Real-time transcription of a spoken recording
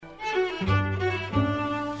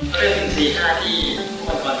เรื่องถึง4 5ที่เ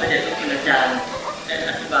มื่อก่อนพระเดชพระคุณอาจารย์ได้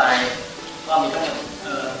อธิบายว่ามีทั้งหมด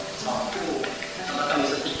2 คู่แล้วก็มี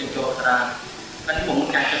สติเป็นตัวกลางอันนี้ผม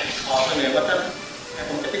อยากจะขอเสนอว่าถ้า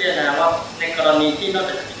ผมจะพิจารณาว่าในกรณีที่นอก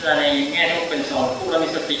จากพิจารณาในแง่ที่เป็น2 คู่แล้วมี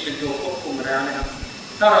สติเป็นตัวควบคุมแล้วนะครับ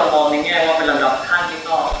ถ้าเรามองในแง่ว่าเป็นลำดับขั้นที่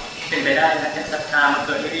ก็เป็นไปได้นะจากศรัทธามันเ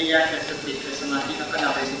กิดวิริยะเกิดสติเกิดสมาธิแล้วก็น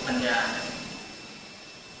ำไปสู่ปัญญา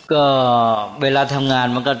ก็เวลาทำงาน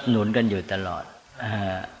มันก็หนุนกันอยู่ตลอด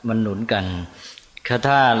มันหนุนกัน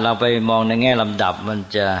ถ้าเราไปมองในแง่ลำดับมัน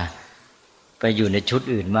จะไปอยู่ในชุด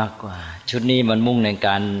อื่นมากกว่าชุดนี้มันมุ่งในก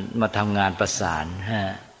ารมาทำงานประสาน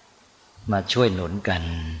มาช่วยหนุนกัน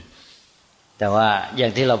แต่ว่าอย่า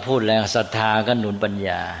งที่เราพูดแล้วศรัทธาก็หนุนปัญญ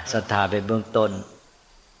าศรัทธาเป็นเบื้องต้น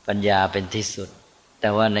ปัญญาเป็นที่สุดแต่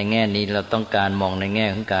ว่าในแง่นี้เราต้องการมองในแง่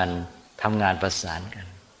ของการทำงานประสานกัน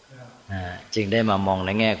จึงได้มามองใน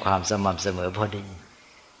แง่ความสม่ำเสมอพอดี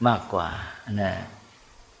มากกว่านะ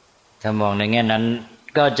ถ้ามองในแง่นั้น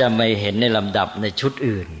ก็จะไม่เห็นในลำดับในชุด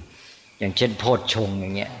อื่นอย่างเช่นโพชฌงค์อย่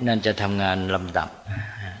างเงี้ยนั่นจะทำงานลำดับ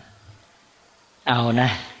เอานะ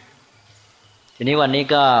ทีนี้วันนี้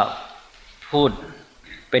ก็พูด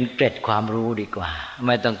เป็นเกร็ดความรู้ดีกว่าไ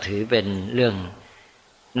ม่ต้องถือเป็นเรื่อง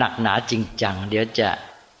หนักหนาจริงจังเดี๋ยวจะ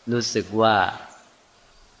รู้สึกว่า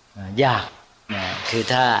ยากนะคือ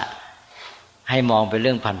ถ้าให้มองเป็นเ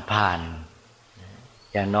รื่องผ่าน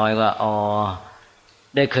ๆอย่างน้อยว่า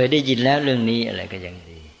ได้เคยได้ยินแล้วเรื่องนี้อะไรก็ยัง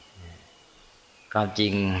ดีความจริ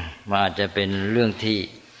งมันอาจจะเป็นเรื่องที่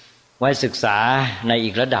ไว้ศึกษาในอี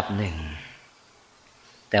กระดับหนึ่ง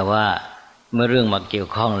แต่ว่าเมื่อเรื่องมาเกี่ยว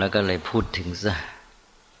ข้องแล้วก็เลยพูดถึงซะ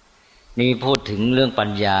นี่พูดถึงเรื่องปั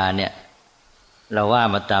ญญาเนี่ยเราว่า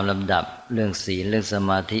มาตามลำดับเรื่องศีลเรื่องส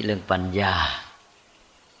มาธิเรื่องปัญญา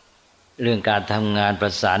เรื่องการทำงานปร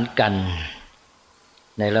ะสานกัน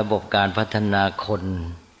ในระบบการพัฒนาคน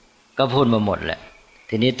ก็พูดมาหมดแหละ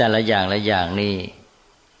ทีนี้แต่ละอย่างนี่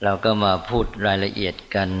เราก็มาพูดรายละเอียด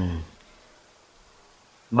กัน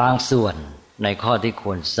บางส่วนในข้อที่ค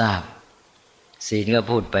วรทราบศีลก็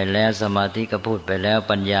พูดไปแล้วสมาธิก็พูดไปแล้ว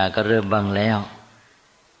ปัญญาก็เริ่มบ้างแล้ว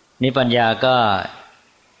นี่ปัญญาก็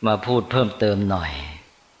มาพูดเพิ่มเติมหน่อย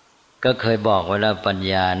ก็เคยบอกไว้แล้วปัญ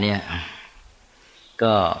ญาเนี่ย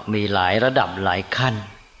ก็มีหลายระดับหลายขั้น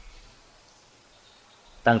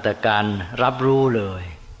ตั้งแต่การรับรู้เลย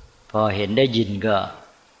พอเห็นได้ยินก็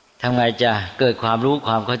ทำไงจะเกิดความรู้ค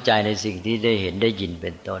วามเข้าใจในสิ่งที่ได้เห็นได้ยินเ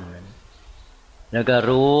ป็นต้นนั้นแล้วก็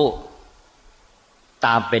รู้ต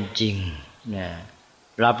ามเป็นจริงนะ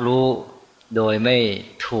รับรู้โดยไม่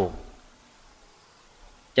ถูก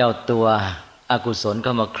เจ้าตัวอกุศลเข้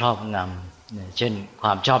ามาครอบงำเช่นคว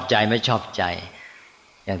ามชอบใจไม่ชอบใจ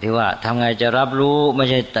อย่างที่ว่าทำไงจะรับรู้ไม่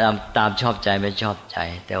ใช่ตามชอบใจไม่ชอบใจ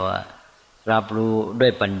แต่ว่ารับรู้ด้ว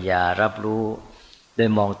ยปัญญารับรู้โดย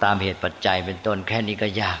มองตามเหตุปัจจัยเป็นต้นแค่นี้ก็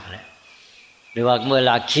ยากแล้วหรือว่าเมื่อเ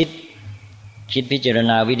ราคิดพิจาร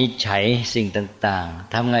ณาวินิจฉัยสิ่งต่าง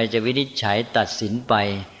ๆทำไงจะวินิจฉัยตัดสินไป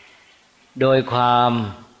โดยความ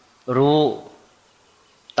รู้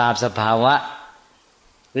ตามสภาวะ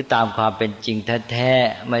หรือตามความเป็นจริงแท้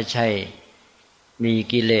ๆไม่ใช่มี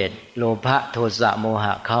กิเลสโลภะโทสะโมห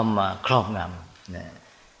ะเข้ามาครอบงำนะ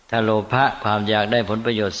ถ้าโลภะความอยากได้ผลป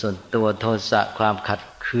ระโยชน์ส่วนตัวโทสะความขัด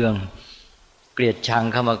เคืองเกลียดชัง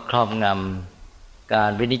เข้ามาครอบงำกา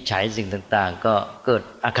รวินิจฉัยสิ่งต่างๆก็เกิด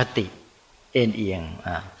อคติเอ็นเอียง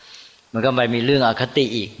มันก็ไปมีเรื่องอคติ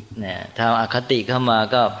อีกนะถ้าอคติเข้ามา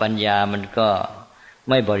ก็ปัญญามันก็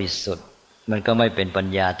ไม่บริสุทธิ์มันก็ไม่เป็นปัญ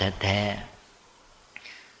ญาแท้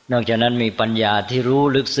ๆนอกจากนั้นมีปัญญาที่รู้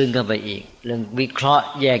ลึกซึ้งเข้าไปอีกเรื่องวิเคราะห์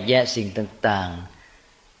แยกแยะสิ่งต่าง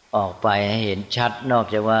ๆออกไปให้เห็นชัดนอก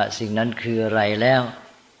จากว่าสิ่งนั้นคืออะไรแล้ว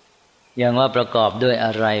ยังว่าประกอบด้วยอ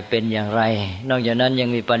ะไรเป็นอย่างไรนอกจากนั้นยัง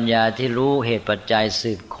มีปัญญาที่รู้เหตุปัจจัย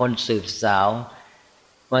สืบค้นสืบสาว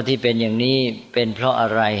ว่าที่เป็นอย่างนี้เป็นเพราะอะ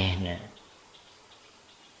ไรเนี่ย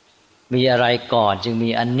มีอะไรก่อนจึงมี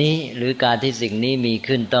อันนี้หรือการที่สิ่งนี้มี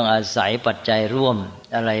ขึ้นต้องอาศัยปัจจัยร่วม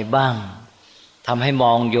อะไรบ้างทำให้ม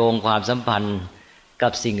องโยงความสัมพันธ์กั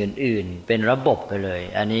บสิ่งอื่นๆเป็นระบบไปเลย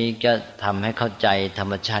อันนี้จะทำให้เข้าใจธร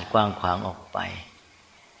รมชาติกว้างขวางออกไป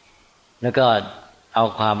แล้วก็เอา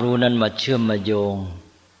ความรู้นั้นมาเชื่อมมาโยง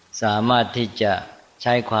สามารถที่จะใ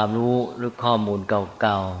ช้ความรู้หรือข้อมูลเ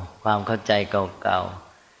ก่าๆความเข้าใจเก่า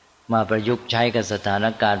ๆมาประยุกต์ใช้กับสถาน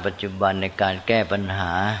การณ์ปัจจุบันในการแก้ปัญห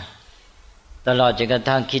าตลอดจนกระ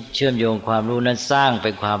ทั่งคิดเชื่อมโยงความรู้นั้นสร้างเป็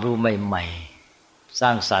นความรู้ใหม่ๆสร้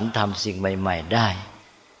างสรรค์ทำสิ่งใหม่ๆได้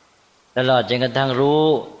ตลอดจนกระทั่งรู้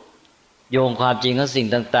โยงความจริงของสิ่ง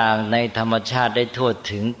ต่างๆในธรรมชาติได้ทั่ว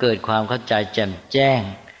ถึงเกิดความเข้าใจแจ่มแจ้ง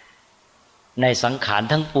ในสังขาร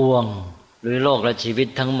ทั้งปวงหรือโลกและชีวิต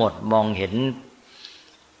ทั้งหมดมองเห็น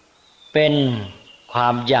เป็นควา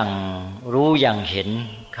มอย่างรู้อย่างเห็น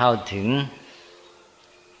เข้าถึง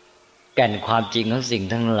แก่นความจริงของสิ่ง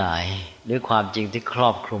ทั้งหลายหรือความจริงที่ครอ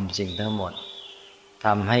บคลุมสิ่งทั้งหมดท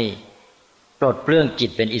ำให้ปลดเปลื้องจิต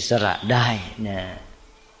เป็นอิสระได้เ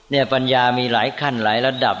นี่ยปัญญามีหลายขั้นหลายร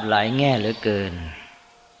ะดับหลายแง่เหลือเกิน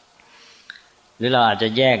หรือเราอาจจะ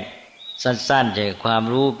แยกสั้นๆจากความ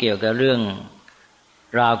รู้เกี่ยวกับเรื่อง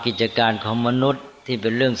ราวกิจการของมนุษย์ที่เป็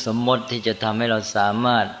นเรื่องสมมติที่จะทำให้เราสาม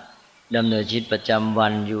ารถดำเนินชีวิตประจำวั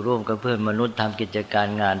นอยู่ร่วมกับเพื่อนมนุษย์ทำกิจการ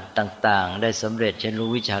งานต่างๆได้สำเร็จเช่นรู้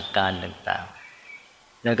วิชาการต่าง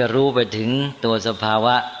ๆแล้วก็รู้ไปถึงตัวสภาว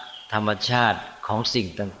ะธรรมชาติของสิ่ง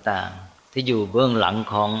ต่างๆที่อยู่เบื้องหลัง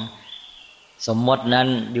ของสมมตินั้น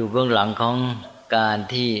อยู่เบื้องหลังของการ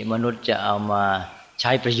ที่มนุษย์จะเอามาใ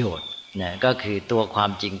ช้ประโยชน์ก็คือตัวควา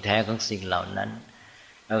มจริงแท้ของสิ่งเหล่านั้น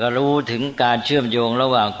แล้วก็รู้ถึงการเชื่อมโยงระ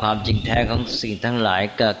หว่างความจริงแท้ของสิ่งทั้งหลาย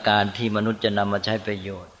กับการที่มนุษย์จะนำมาใช้ประโย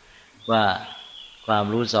ชน์ว่าความ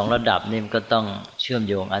รู้สองระดับนี้มันก็ต้องเชื่อม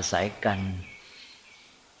โยงอาศัยกัน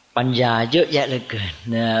ปัญญาเยอะแยะเหลือเกิน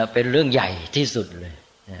เป็นเรื่องใหญ่ที่สุดเลย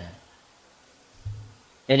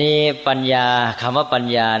ทีนี้ปัญญาคำว่าปัญ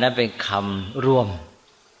ญานั้นเป็นคำรวม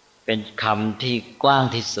เป็นคำที่กว้าง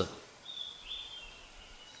ที่สุด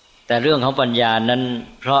แต่เรื่องของปัญญานั้น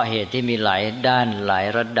เพราะเหตุที่มีหลายด้านหลาย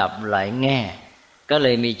ระดับหลายแง่ก็เล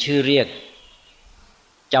ยมีชื่อเรียก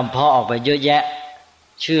จำเพาะออกไปเยอะแยะ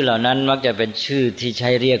ชื่อเหล่านั้นมักจะเป็นชื่อที่ใช้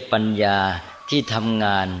เรียกปัญญาที่ทำง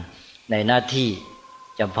านในหน้าที่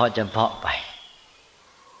จำเพาะไป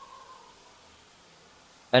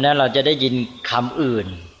เพราะนั้นเราจะได้ยินคำอื่น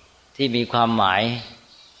ที่มีความหมาย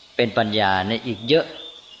เป็นปัญญาในอีกเยอะ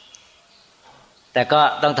แต่ก็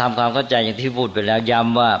ต้องทำความเข้าใจอย่างที่พูดไปแล้วย้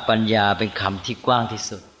ำว่าปัญญาเป็นคำที่กว้างที่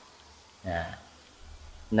สุด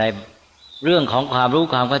ในเรื่องของความรู้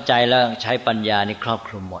ความเข้าใจแล้วใช้ปัญญานี่ครอบค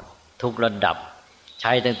ลุมหมดทุกระดับใ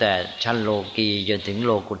ช้ตั้งแต่ชั้นโลกีจนถึงโ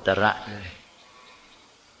ลกุตระเลย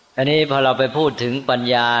อันนี้พอเราไปพูดถึงปัญ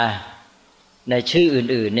ญาในชื่อ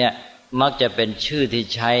อื่นๆเนี่ยมักจะเป็นชื่อที่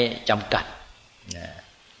ใช้จำกัด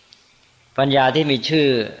ปัญญาที่มีชื่อ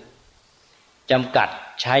จำกัด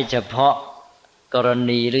ใช้เฉพาะกร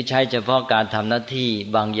ณีหรือใช้เฉพาะการทำหน้าที่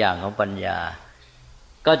บางอย่างของปัญญา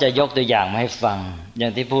ก็จะยกตัวอย่างมาให้ฟังอย่า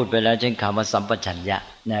งที่พูดไปแล้วเช่นคำว่าสัมปชัญญะ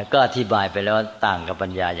ก็อธิบายไปแล้วว่าต่างกับปั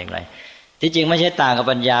ญญาอย่างไรที่จริงไม่ใช่ต่างกับ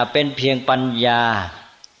ปัญญาเป็นเพียงปัญญา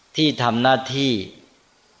ที่ทำหน้าที่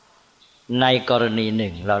ในกรณีห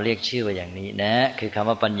นึ่งเราเรียกชื่อว่าอย่างนี้คือคำ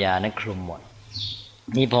ว่าปัญญานั้นคลุมหมด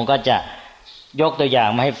นี่ผมก็จะยกตัวอย่าง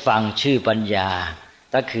มาให้ฟังชื่อปัญญา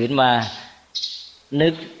ถ้าขืนมานึ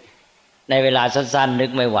กในเวลาสั้นๆนึ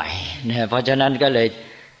กไม่ไหวเพราะฉะนั้นก็เลย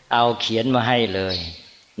เอาเขียนมาให้เลย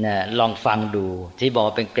ลองฟังดูที่บอก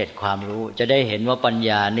เป็นเกร็ดความรู้จะได้เห็นว่าปัญญ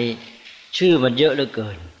านี่ชื่อมันเยอะเหลือเกิ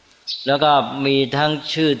นแล้วก็มีทั้ง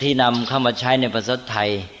ชื่อที่นำเข้ามาใช้ในภาษาไทย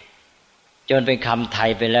จนเป็นคำไทย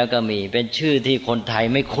ไปแล้วก็มีเป็นชื่อที่คนไทย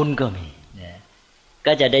ไม่คุ้นก็มี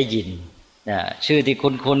ก็จะได้ยินชื่อที่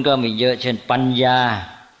คุ้นๆก็มีเยอะเช่นปัญญา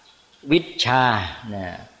วิชชา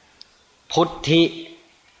พุทธิ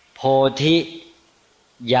โพธิ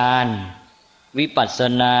ญาณวิปัสส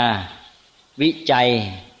นาวิจัย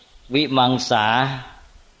วิมังสา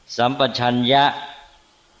สัมปชัญญะ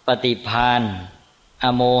ปฏิภาณอ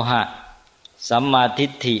โมหะสัมมาทิ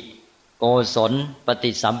ฏฐิโกศลปฏิ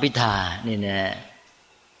สัมภิทานี่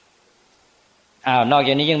นอกจ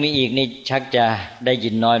ากนี้ยังมีอีกนี่ชักจะได้ยิ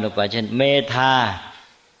นน้อยลงไปเช่นเมธา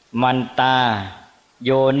มันตาโ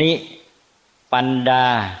ยนิปันดา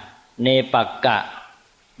เนปักกะ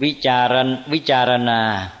วิจารณา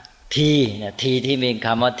ทีทีที่มีค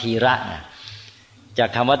ำว่าทีระจาก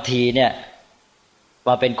คำว่าทีเนี่ย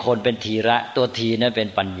ว่าเป็นคนเป็นทีระตัวทีนั้นเป็น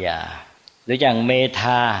ปัญญาหรืออย่างเมธ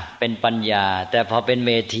าเป็นปัญญาแต่พอเป็นเม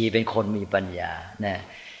ธีเป็นคนมีปัญญา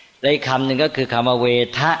และอีกคำหนึ่งก็คือคำว่าเว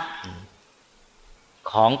ทะ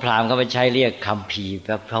ของพราหมณ์เขาไปใช้เรียกคำภีร์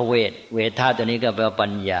พระเวทเวทะตัวนี้ก็แปลว่าปั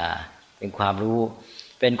ญญาเป็นความรู้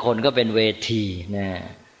เป็นคนก็เป็นเวที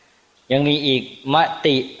ยังมีอีกม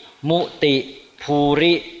ติมุติภู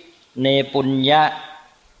ริเนปุญญะ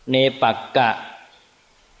เนปักกะ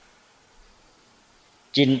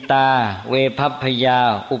จินตาเวภัพพยา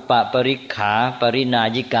อุปปริกขาปรินา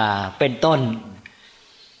ยิกาเป็นต้น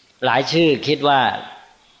หลายชื่อคิดว่า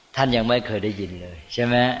ท่านยังไม่เคยได้ยินเลยใช่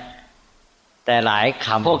ไหมแต่หลายค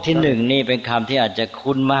ำพวกที่หนึ่งนี่เป็นคำที่อาจจะ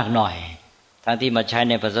คุ้นมากหน่อยทั้งที่มาใช้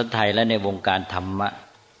ในภาษาไทยและในวงการธรรมะ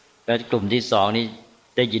แล้วกลุ่มที่สองนี่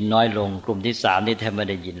ได้ยินน้อยลงกลุ่มที่สามนี่แทบไม่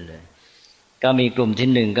ได้ยินเลยก็มีกลุ่มที่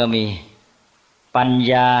หนึ่งก็มีปัญ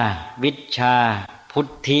ญาวิชชาพุท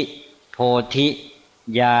ธิโพธิ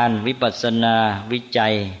ญาณวิปัสสนาวิจั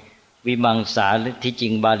ยวิมังสาหรือที่จริ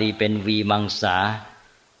งบาลีเป็นวีมังสา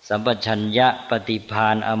สัมปชัญญะปฏิภา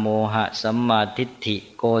ณอโมหะสัมมาทิฏฐิ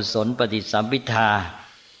โกศลปฏิสัมภิทา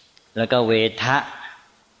แล้วก็เวทะ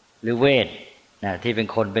หรือเวทที่เป็น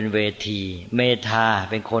คนเป็นเวทีเมธา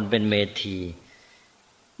เป็นคนเป็นเมธี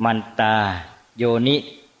มันตาโยนิ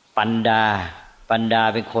ปันดา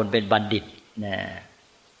เป็นคนเป็นบัณฑิต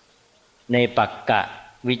ในปักกะ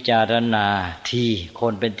วิจารณาทีค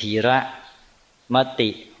นเป็นธีระมติ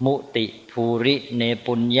มุติภูริเน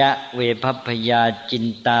ปุญญะเวภัพพยาจิน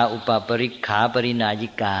ตาอุปปริขาปรินายิ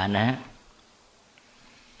กานะ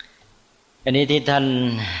อันนี้ที่ท่าน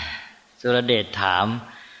สุรเดชถาม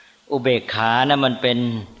อุเบกขานะมันเป็น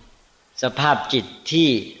สภาพจิตที่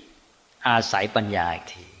อาศัยปัญญาอีก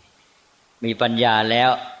ทีมีปัญญาแล้ว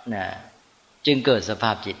นะจึงเกิดสภ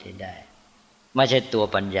าพจิตนี้ได้ไม่ใช่ตัว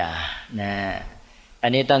ปัญญานะอั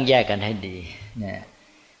นนี้ต้องแยกกันให้ดีนะ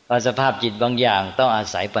เพราะสภาพจิตบางอย่างต้องอา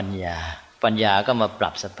ศัยปัญญาก็มาปรั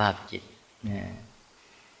บสภาพจิตนะ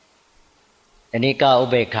อันนี้ก็อุ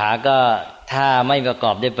เบกขาก็ถ้าไม่ประก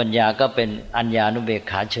อบด้วยปัญญาก็เป็นอัญญานุเบก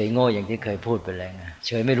ขาเฉยโง่อย่างที่เคยพูดไปแล้วนะเ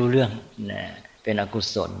ฉยไม่รู้เรื่องนะเป็นอกุ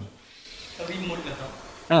ศลวิมุตติครั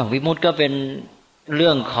บวิมุตติก็เป็นเรื่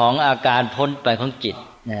องของอาการพ้นไปของจิต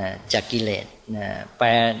นะจากกิเลสนะแปล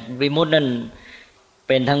วิมุตตินั่นเ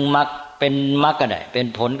ป็นทั้งมรรคเป็นมรรคก็ได้เป็น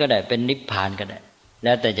ผลก็ได้เป็นนิพพานก็ได้แ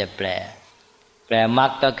ล้วแต่จะแปลมรร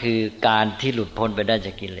คก็คือการที่หลุดพ้นไปได้จ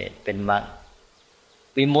ากกิเลสเป็นมรรค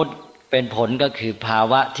วิมุตติเป็นผลก็คือภา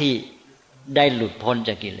วะที่ได้หลุดพ้นจ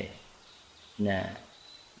ากกิเลสนะ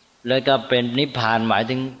แล้วก็เป็นนิพพานหมาย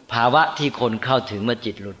ถึงภาวะที่คนเข้าถึงเมื่อ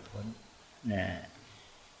จิตหลุดพ้นนะ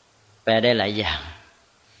แปลได้หลายอย่าง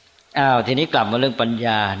ทีนี้กลับมาเรื่องปัญญ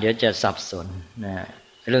าเดี๋ยวจะสับสนนะ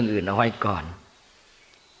เรื่องอื่นเอาไว้ก่อน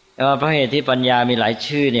แต่ว่าเพราะเหตุที่ปัญญามีหลาย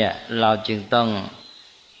ชื่อเนี่ยเราจึงต้อง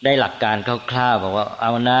ได้หลักการคร่าวๆบอกว่าเอ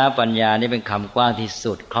านะปัญญานี่เป็นคำกว้างที่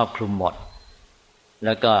สุดครอบคลุมหมดแ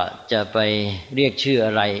ล้วก็จะไปเรียกชื่ออ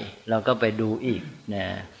ะไรเราก็ไปดูอีกนะ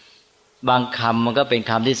บางคำมันก็เป็น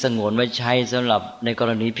คำที่สงวนไว้ใช้สำหรับในก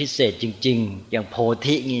รณีพิเศษจริงๆอย่างโพ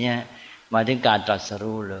ธิงี้นะมาถึงการตรัส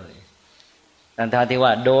รู้เลยทั้งที่ว่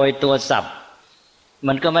าโดยตัวศัพท์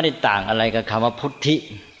มันก็ไม่ได้ต่างอะไรกับคำว่าพุทธิ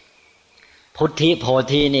โพ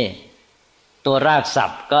ธินี่ตัวรากศั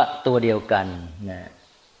พท์ก็ตัวเดียวกันนะ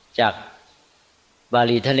จากบา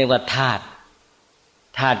ลีท่านเรียกว่าธาตุ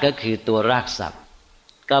ก็คือตัวรากศัพท์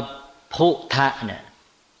ก็พุทะเนี่ย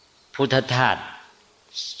พุทธธาตุ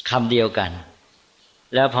คำเดียวกัน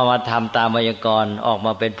แล้วพอมาทำตามไวยากรณ์ออกม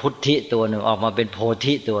าเป็นพุทธิตัวหนึ่งออกมาเป็นโพ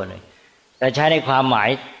ธิตัวหนึ่งแต่ใช้ในความหมาย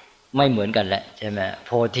ไม่เหมือนกันแหละใช่ไหมโพ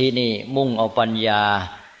ธินี่มุ่งเอาปัญญา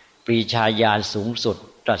ปรีชาญาณสูงสุด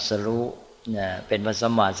ตรัสรู้เป็นพระสั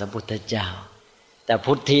มมาสัมพุทธเจ้าแต่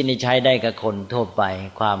พุทธินี่ใช้ได้กับคนทั่วไป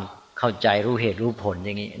ความเข้าใจรู้เหตุรู้ผลอ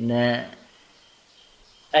ย่างนี้นะ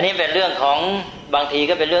อันนี้เป็นเรื่องของบางที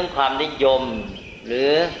ก็เป็นเรื่องความนิยมหรือ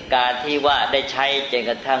การที่ว่าได้ใช้จน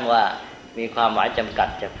กระทั่งว่ามีความหมายจำกัด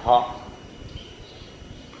เฉพาะ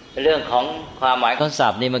เรื่องของความหมายของศั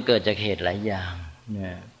พท์นี่มันเกิดจากเหตุหลายอย่างน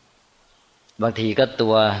ะบางทีก็ตั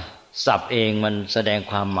วศัพท์เองมันแสดง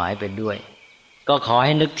ความหมายไปด้วยก็ขอใ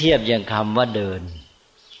ห้นึกเทียบอย่างคำว่าเดิน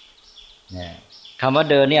นะคำว่า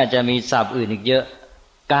เดินนี่อาจจะมีศัพท์อื่นอีกเยอะ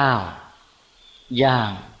ก้าวย่า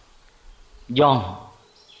งย่อง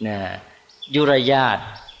นะยุรยาต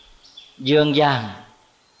เยื้องย่าง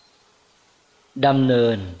ดำเนิ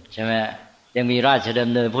นใช่ไหมยังมีราชด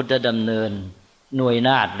ำเนินพุทธดำเนินหน่วยน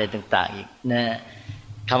าฏอะไรต่างๆอีกนะ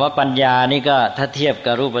คำว่าปัญญานี่ก็ถ้าเทียบ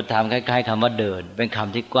กับรูปธรรมคล้ายๆคำว่าเดินเป็นค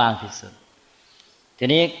ำที่กว้างที่สุดที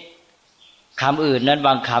นี้คำอื่นนั้นบ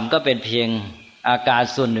างคำก็เป็นเพียงอาการ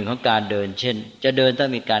ส่วนหนึ่งของการเดินเช่นจะเดินต้อง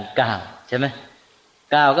มีการก้าวใช่ไหม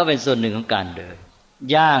ก้าวก็เป็นส่วนหนึ่งของการเดิน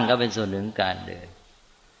ย่างก็เป็นส่วนหนึ่งของการเดิน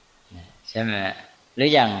ใช่ไหมหรือ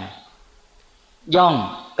อย่างย่อง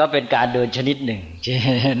ก็เป็นการเดินชนิดหนึ่งใช่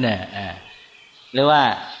ไหมหรือว่า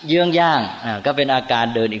เยื้องย่างก็เป็นอาการ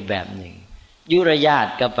เดินอีกแบบหนึ่งยุรยาต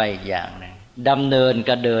ก็ไปอีกอย่างหนึ่งดำเนิน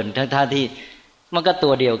ก็เดินทั้งที่มันก็ตั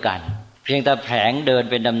วเดียวกันเพียงแต่แผลงเดิน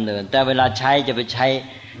เป็นดำเนินแต่เวลาใช้จะไปใช้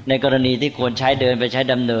ในกรณีที่ควรใช้เดินไปใช้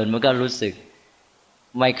ดำเนินมันก็รู้สึก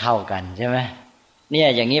ไม่เข้ากันใช่ไหมเนี่ย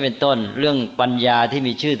อย่างนี้เป็นต้นเรื่องปัญญาที่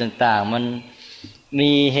มีชื่อต่างๆมัน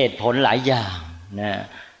มีเหตุผลหลายอย่างนะ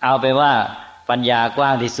เอาไปว่าปัญญากว้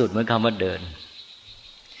างที่สุดเหมือนคำว่าเดิน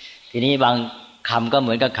ทีนี้บางคำก็เห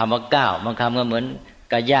มือนกับคำว่าก้าวบางคำก็เหมือน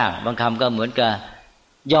กับย่างบางคำก็เหมือนกับ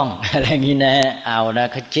ย่องอะไรอย่างนี้นะเอานะ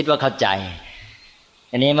คิดว่าเข้าใจ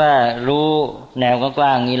อันนี้เมื่อรู้แนวกว้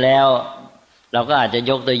างๆนี้แล้วเราก็อาจจะ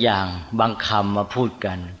ยกตัวอย่างบางคำมาพูด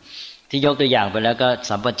กันที่ยกตัวอย่างไปแล้วก็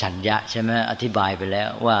สัมปชัญญะใช่ไหมอธิบายไปแล้ว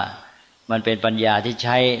ว่ามันเป็นปัญญาที่ใ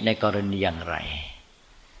ช้ในกรณีอย่างไร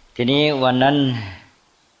ทีนี้วันนั้น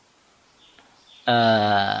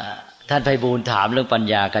ท่านไพบูลย์ถามเรื่องปัญ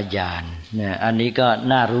ญากับญาณเนี่ยอันนี้ก็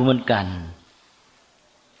น่ารู้เหมือนกัน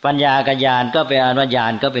ปัญญากับญาณก็เป็นอันว่าญา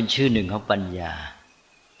ณก็เป็นชื่อหนึ่งของปัญญา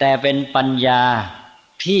แต่เป็นปัญญา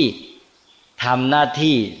ที่ทำหน้า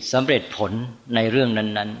ที่สำเร็จผลในเรื่อง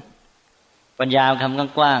นั้นๆปัญญาค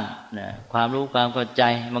ำกว้างๆนะความรู้ความเข้าใจ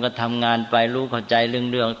มันก็ทำงานไปรู้เข้าใจเ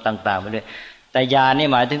รื่องต่างๆไปเรื่อยแต่ญาณนี่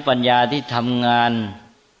หมายถึงปัญญาที่ทำงาน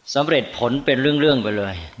สำเร็จผลเป็นเรื่องๆไปเล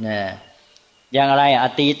ยนะอย่างอะไรอ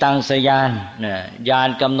ตีตังสยานนะญาณ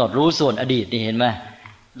กำหนดรู้ส่วนอดีตนี่เห็นไหม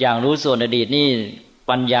อย่างรู้ส่วนอดีตนี่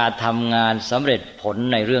ปัญญาทำงานสำเร็จผล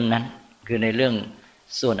ในเรื่องนั้นคือในเรื่อง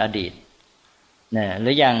ส่วนอดีตนะห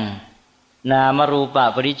รืออย่างนามรูป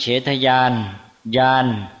ปริเฉทญาณญาณ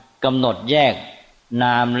กำหนดแยกน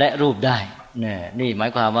ามและรูปได้นี่หมา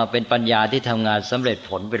ยความว่าเป็นปัญญาที่ทำงานสำเร็จ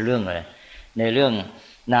ผลเป็นเรื่องเลยในเรื่อง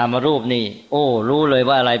นามรูปนี่โอ้รู้เลย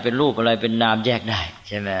ว่าอะไรเป็นรูปอะไรเป็นนามแยกได้ใ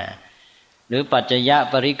ช่ไหมหรือปัจจย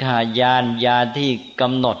ปริฆาญาณญาณที่ก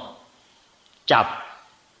ำหนดจับ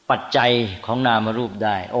ปัจจัยของนามรูปไ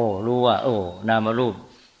ด้โอ้รู้ว่าโอ้นามรูป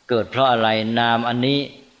เกิดเพราะอะไรนามอันนี้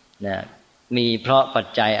นะมีเพราะปัจ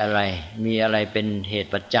จัยอะไรมีอะไรเป็นเห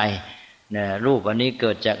ตุปัจจัยนะรูปอันนี้เ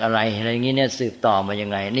กิดจากอะไรอะไรอย่างนี้เนี่ยสืบต่อมายั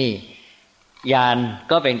งไงนี่ญาณ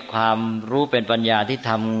ก็เป็นความรู้เป็นปัญญาที่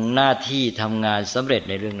ทำหน้าที่ทำงานสำเร็จ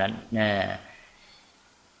ในเรื่องนั้นนะ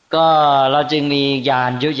ก็เราจึงมีญา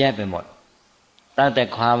ณเยอะแยะไปหมดตั้งแต่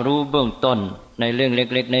ความรู้เบื้องต้นในเรื่องเ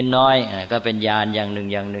ล็กๆน้อยๆก็เป็นญาณอย่างหนึ่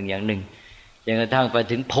งจนกระทั่งไป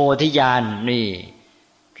ถึงโพธิญาณนี่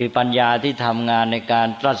คือปัญญาที่ทำงานในการ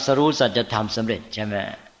ตรัสรู้สัจธรรมสำเร็จใช่ไหม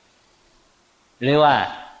หรือว่า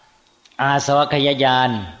อาสวัคยญาณ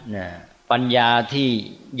ปัญญาที่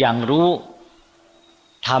ยังรู้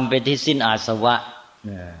ทำเป็นที่สิ้นอาสวะ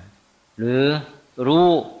หรือรู้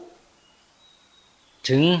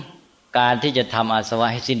ถึงการที่จะทำอาสวะ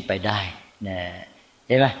ให้สิ้นไปได้เ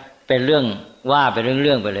ห็นไหมเป็นเรื่องว่าเป็นเ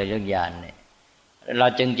รื่องไปเลยเรื่องญาณเนี่ยเรา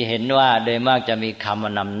จึงจะเห็นว่าโดยมากจะมีคำม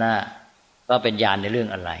านำหน้าก็เป็นญาณในเรื่อง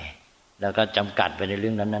อะไรแล้วก็จำกัดไปในเรื่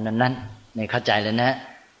องนั้นในเข้าใจแล้วนะ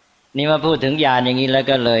นี่มาพูดถึงญาณอย่างนี้แล้ว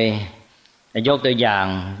ก็เลยยกตัวอย่าง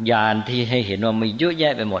ญาณที่ให้เห็นว่ามีเยอะแย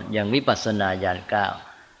ะไปหมดอย่างวิปัสสนาญาณ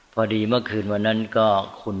9พอดีเมื่อคืนวันนั้นก็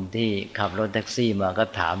คุณที่ขับรถแท็กซี่มาก็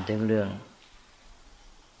ถามถึงเรื่อง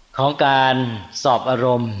ของการสอบอาร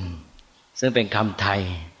มณ์ซึ่งเป็นคำไทย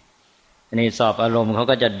อันนี้สอบอารมณ์เขา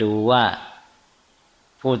ก็จะดูว่า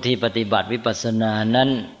ผู้ที่ปฏิบัติวิปัสสนานั้น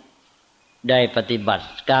ได้ปฏิบัติ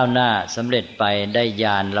ก้าวหน้าสำเร็จไปได้ญ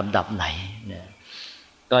าณลำดับไหนนะ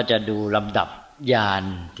ก็จะดูลำดับญาณ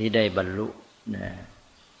ที่ได้บรรลุนะ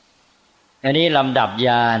อันนี้ลำดับญ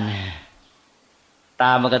าณต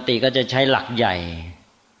ามปกติก็จะใช้หลักใหญ่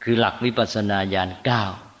คือหลักวิปัสสนาญาณ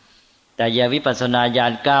9แต่ญาณวิปัสสนาญา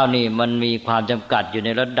ณ9นี่มันมีความจำกัดอยู่ใน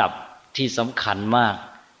ระดับที่สำคัญมาก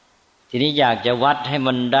ทีนี้อยากจะวัดให้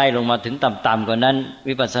มันได้ลงมาถึงต่ำๆกว่านั้น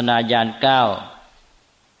วิปัสสนาญาณ9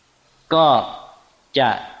ก็จะ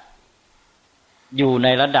อยู่ใน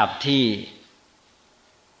ระดับที่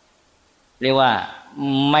เรียกว่า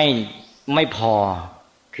ไม่พอ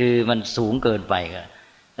คือมันสูงเกินไปก็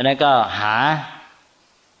ดังนั้นก็หา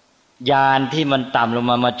ญาณที่มันต่ำลง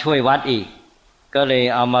มาช่วยวัดอีกก็เลย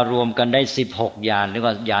เอามารวมกันได้16ญาณหรือ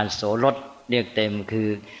ว่าญาณโสรสเรียกเต็มคือ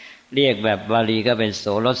เรียกแบบบาลีก็เป็นโส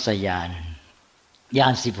รสญาณญา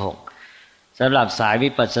ณ16สำหรับสายวิ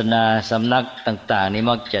ปัสสนาสำนักต่างๆนี้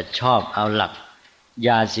มักจะชอบเอาหลักญ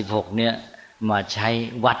าณ16เนี่ยมาใช้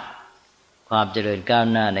วัดความเจริญก้าว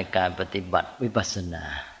หน้าในการปฏิบัติวิปัสสนา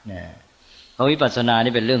เพราะวิปัสสนา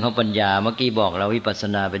นี่เป็นเรื่องของปัญญาเมื่อกี้บอกเราวิปัสส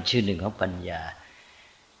นาเป็นชื่อหนึ่งของปัญญา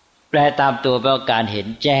แปลตามตัวแปลว่าการเห็น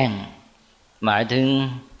แจ้งหมายถึง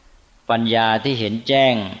ปัญญาที่เห็นแจ้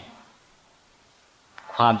ง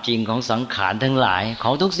ความจริงของสังขารทั้งหลายข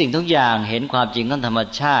องทุกสิ่งทุกอย่างเห็นความจริงของธรรม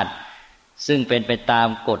ชาติซึ่งเป็นไปตาม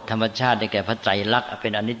กฎธรรมชาติได้แก่พระไตรลักษณ์เป็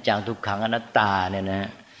นอนิจจังทุกขังอนัตตาเ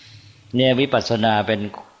นี่ยวิปัสสนาเป็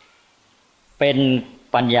น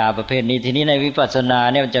ปัญญาประเภทนี้ทีนี้ในวิปัสสนา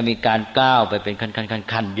เนี่ยมันจะมีการก้าวไปเป็น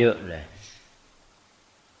ขั้นเยอะเลย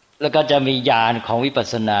แล้วก็จะมีญาณของวิปัส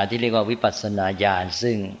สนาที่เรียกว่าวิปัสสนาญาณ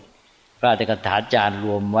ซึ่งพระอัตถกถาจารย์ร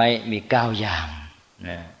วมไว้มี9อย่าง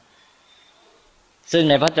นะซึ่ง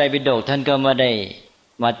ในพระไตรปิฎกท่านก็ไม่ได้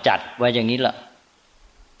มาจัดไว้อย่างนี้ละ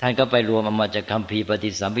ท่านก็ไปรวมเอามาจากคัมภีร์ปฏิ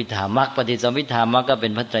สัมภิทามรรคปฏิสัมภิทามรรคก็เป็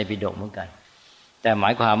นพระไตรปิฎกเหมือนกันแต่หมา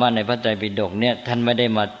ยความว่าในพระไตรปิฎกเนี่ยท่านไม่ได้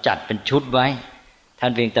มาจัดเป็นชุดไว้ท่า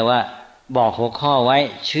นเพียงแต่ว่าบอกหัวข้อไว้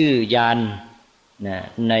ชื่อญาณนะ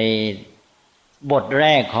ในบทแร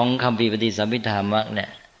กของคัมภีร์ปฏิสัมภิทามรรคเนี่ย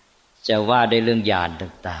จะว่าได้เรื่องญาณ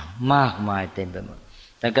ต่างๆมากมายเต็มไปหมด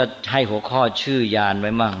แล้วก็ให้หัวข้อชื่อญาณไ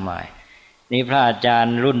ว้มากมาย นี่พระอาจาร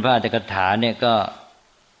ย์รุ่นพระอัตถกถาเนี่ยก็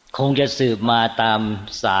คงจะสืบมาตาม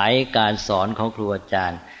สายการสอนของครูอาจา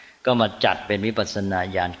รย์ก็มาจัดเป็นวิปัสสนา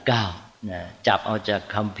ญาณ9นะจับเอาจาก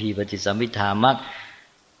คัมภีร์ปฏิสัมภิทามรรค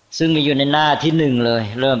ซึ่งมีอยู่ในหน้าที่1เลย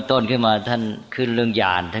เริ่มต้นขึ้นมาท่านขึ้นเรื่องญ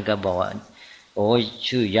าณท่านก็บอกว่าโอ้ย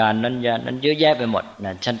ชื่อญาณนั้นญาณนั้นเยอะแยะไปหมดน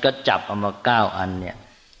ะฉันก็จับเอามา9อันเนี่ย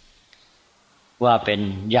ว่าเป็น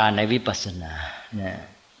ญาณในวิปัสสนานะ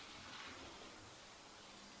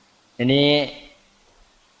ทีนี้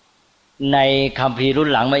ในคัมภีร์รุ่น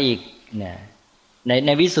หลังมาอีกเนี่ยใน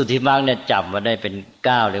วิสุทธิมรรคเนี่ยจับมาได้เป็น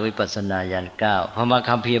9เลยวิปัสสนาญาณ9พอมา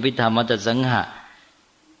คัมภีร์อภิธรรมมัตตสังหะ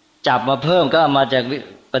จับมาเพิ่มก็เอามาจาก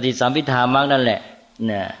ปฏิสัมภิทามรรคนั่นแหละเ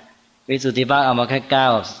นี่ยวิสุทธิมรรคเอามาแค่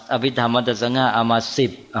9อภิธรรมมัตตสังหะเอามา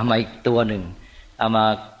10เอามาอีกตัวหนึ่งเอามา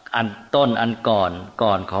อันต้นอันก่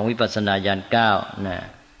อนของวิปัสสนาญาณ9นะ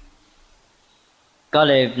ก็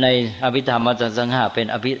เลยในอภิธรรมมัตตสังหะเป็น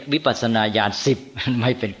วิปัสสนาญาณ10ไ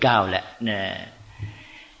ม่เป็น9แหละนะ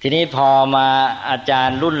ทีนี้พอมาอาจาร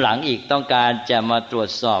ย์รุ่นหลังอีกต้องการจะมาตรวจ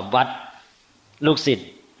สอบวัดลูกศิษย์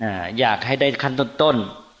อยากให้ได้ขั้นต้น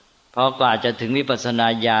เพราะกว่าจะถึงวิปัสสนา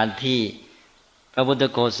ญาณที่พระพุทธ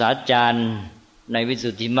โฆษาจารย์ในวิสุ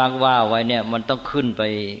ทธิมรรคว่าไว้เนี่ยมันต้องขึ้นไป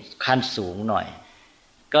ขั้นสูงหน่อย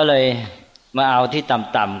ก็เลยมาเอาที่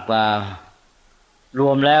ต่ำๆกว่าร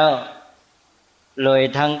วมแล้วเลย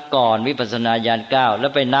ทั้งก่อนวิปัสสนาญาณ9แล้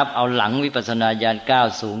วไปนับเอาหลังวิปัสสนาญาณ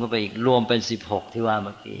9สูงขึ้นไปอีกรวมเป็น16ที่ว่าเ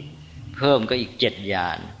มื่อกี้เพิ่มก็อีก7ญา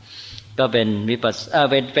ณก็เป็นวิปัส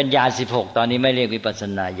เป็นญาณ16ตอนนี้ไม่เรียกวิปัสส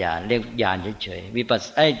นาญาณเรียกญาณเฉยๆ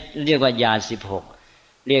เรียกว่าญาณ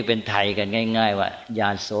16เรียกเป็นไทยกันง่ายๆว่าญา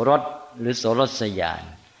ณโสรสหรือโสรสญาณ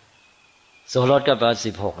โสรสก็แปลว่า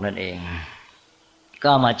16นั่นเอง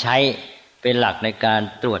ก็มาใช้เป็นหลักในการ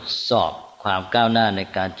ตรวจสอบความก้าวหน้าใน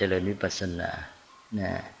การเจริญวิปัสสนาน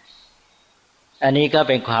ะอันนี้ก็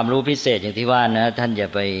เป็นความรู้พิเศษอย่างที่ว่านะท่านอย่า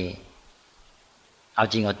ไปเอา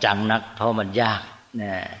จริงเอาจังนักเพราะมันยากน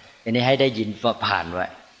ะอันนี้ให้ได้ยินผ่านไว้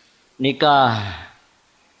นี่ก็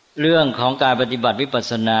เรื่องของการปฏิบัติวิปัส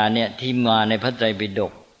สนาเนี่ยที่มาในพระไตรปิฎ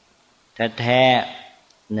กแท้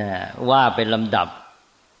ๆนะว่าเป็นลำดับ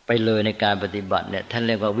ไปเลยในการปฏิบัติเนี่ยท่านเ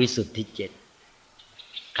รียกว่าวิสุทธิ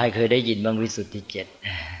7ใครเคยได้ยินบ้างวิสุทธิ7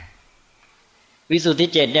วิสุทธิ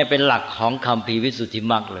7เนี่ยเป็นหลักของคัมภีร์วิสุทธิ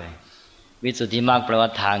มรรคเลยวิสุทธิมรรคแปลว่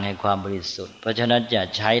าทางแห่งความบริสุทธิ์เพราะฉะนั้นจะ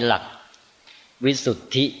ใช้หลักวิสุท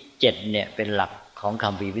ธิ7เนี่ยเป็นหลักของคั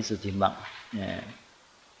มภีร์วิสุทธิมรรค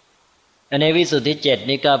อันนี้วิสุทธิ7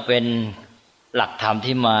นี่ก็เป็นหลักธรรม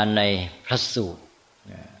ที่มาในพระสูตร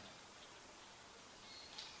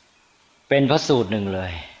เป็นพระสูตรหนึ่งเล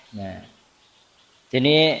ยที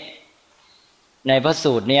นี้ในพระ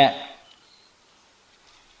สูตรเนี่ย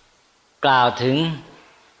กล่าวถึง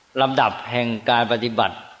ลำดับแห่งการปฏิบั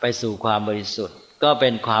ติไปสู่ความบริสุทธิ์ก็เป็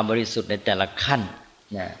นความบริสุทธิ์ในแต่ละขั้น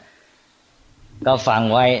นะก็ฟัง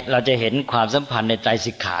ไว้เราจะเห็นความสัมพันธ์ในไตร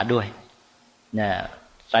สิกขาด้วยนะ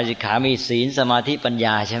ไตรสิกขามีศีลสมาธิปัญญ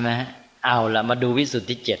าใช่ไหมเอาละมาดูวิสุท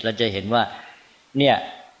ธิ7เราจะเห็นว่าเนี่ย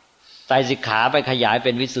ไตรสิกขาไปขยายเ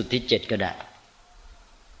ป็นวิสุทธิ7ก็ได้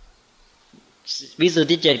วิสุท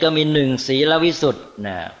ธิ7ก็มี1ศีลวิสุทธิ์น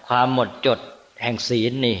ะความหมดจดแห่งศี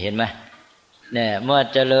ลนี่เห็นไหมเนี่ยเมื่อ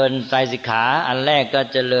เจริญไตรสิกขาอันแรกก็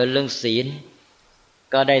เจริญเรื่องศีล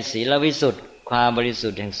ก็ได้ศีลวิสุทธิ์ความบริสุ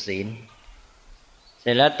ทธิ์แห่งศีลเส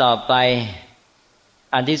ร็จแล้วต่อไป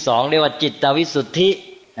อันที่2เรียกว่าจิตตวิสุทธิ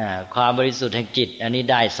ความบริสุทธิ์แห่งจิตอันนี้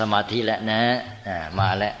ได้สมาธิแล้วนะมา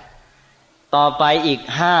แล้วต่อไปอีก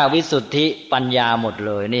5วิสุทธิปัญญาหมดเ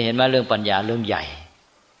ลยนี่เห็นไหมเรื่องปัญญาเรื่องใหญ่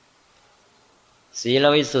ศีล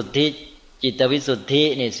วิสุทธิจิตวิสุทธิ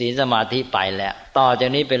นี่ศีลสมาธิไปแล้วต่อจาก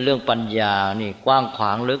นี้เป็นเรื่องปัญญานี่กว้างขว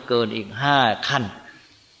างเหลือเกินอีก5ขั้น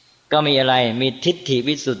ก็มีอะไรมีทิฏฐิ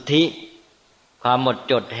วิสุทธิความหมด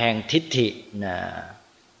จดแห่งทิฏฐินะ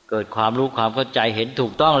เกิดความรู้ความเข้าใจเห็นถู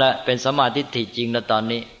กต้องแล้วเป็นสัมมาทิฏฐิจริงแล้วตอน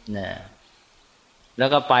นี้นะแล้ว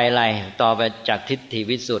ก็ไปอะไรต่อไปจากทิฏฐิ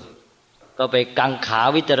วิสุทธิก็ไปกังขา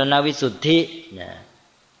วิจารณวิสุทธินะ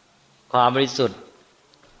ความบริสุทธิ์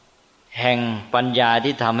แห่งปัญญา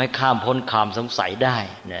ที่ทำให้ข้ามพ้นความสงสัยได้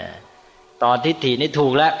นะตอนทิฏฐินี่ถู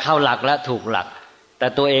กแล้วเข้าหลักแล้วถูกหลักแต่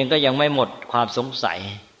ตัวเองก็ยังไม่หมดความสงสัย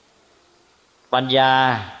ปัญญา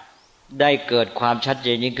ได้เกิดความชัดเจ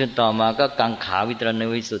นยิ่งขึ้นต่อมาก็กังขาวิจารณ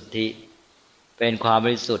วิสุทธิเป็นความบ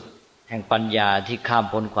ริสุทธิ์แห่งปัญญาที่ข้าม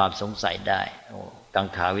พ้นความสงสัยได้กัง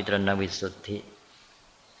ขาวิจารณวิสุทธิ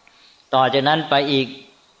ต่อจากนั้นไปอีก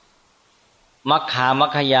มัคคามั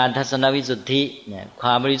คคายานทัศนวิสุทธิเนี่ยคว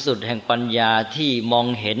ามบริสุทธิ์แห่งปัญญาที่มอง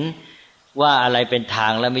เห็นว่าอะไรเป็นทา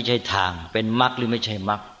งและไม่ใช่ทางเป็นมรรคหรือไม่ใช่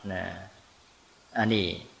มรรคนะอันนี้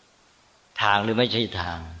ทางหรือไม่ใช่ท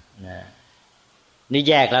างนะ นี่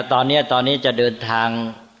แยกแล้วตอนนี้จะเดินทาง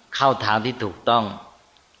เข้าทางที่ถูกต้อง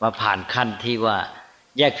มาผ่านขั้นที่ว่า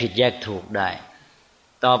แยกผิดแยกถูกได้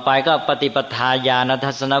ต่อไปก็ปฏิปทาญาณ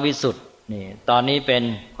ทัศนวิสุทธิ์นี่ตอนนี้เป็น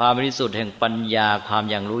ความบริสุทธิ์แห่งปัญญาความ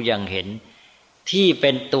อย่างรู้อย่างเห็นที่เป็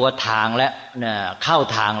นตัวทางแล้วนะเข้า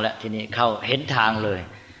ทางแล้วทีนี้เข้าเห็นทางเลย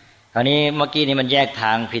คราวนี้เมื่อกี้นี้มันแยกท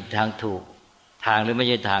างผิดทางถูกทางหรือไม่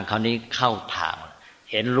ใช่ทางคราวนี้เข้าทาง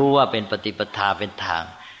เห็นรู้ว่าเป็นปฏิปทาเป็นทาง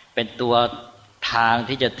เป็นตัวทาง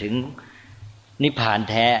ที่จะถึงนิพพาน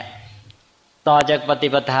แท้ต่อจากปฏิ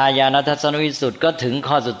ปทาญาณทัศนวิสุทธิ์ก็ถึง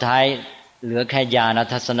ข้อสุดท้ายเหลือแค่ญาณ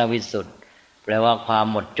ทัศนวิสุทธิ์แปลว่าความ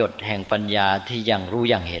หมดจดแห่งปัญญาที่อย่างรู้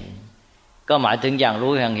อย่างเห็นก็หมายถึงอย่าง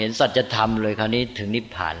รู้อย่างเห็นสัจธรรมเลยคราวนี้ถึงนิพ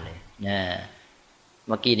พานเลยนะเ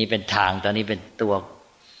มื่อกี้นี้เป็นทางตอนนี้เป็น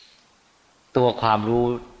ตัวความรู้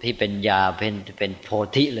ที่เป็นญาเป็นโพ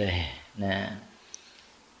ธิเลยนะ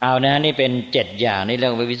เอานะนี่เป็น7อย่างนี่เรีย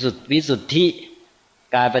กว่าวิสุทธิ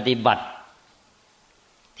การปฏิบัติ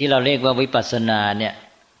ที่เราเรียกว่าวิปัสสนาเนี่ย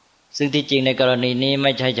ซึ่งที่จริงในกรณีนี้ไ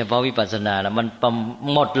ม่ใช่เฉพาะวิปัสสนาแล้วมัน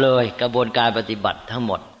หมดเลยกระบวนการปฏิบัติทั้งห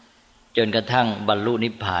มดจนกระทั่งบรรลุนิ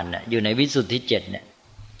พพานเนี่ยอยู่ในวิสุทธิ7เนี่ย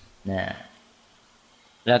นะ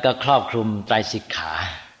แล้วก็ครอบคลุมไตรสิกขา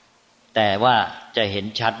แต่ว่าจะเห็น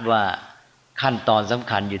ชัดว่าขั้นตอนสำ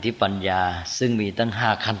คัญอยู่ที่ปัญญาซึ่งมีตั้ง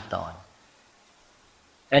5ขั้นตอน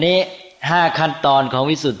อันนี้5ขั้นตอนของ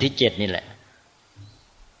วิสุทธิ7นี่แหละ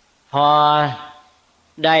พอ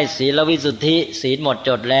ได้ศีลวิสุทธิศีลหมดจ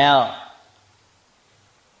ดแล้ว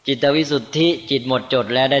จิตวิสุทธิจิตหมดจด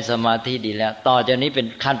แล้วได้สมาธิดีแล้วต่อจากนี้เป็น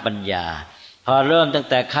ขั้นปัญญาพอเริ่มตั้ง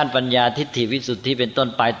แต่ขั้นปัญญาทิฏฐิวิสุทธิเป็นต้น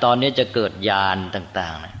ไปตอนนี้จะเกิดญาณต่า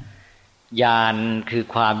งๆนะญาณคือ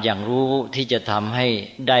ความอย่างรู้ที่จะทำให้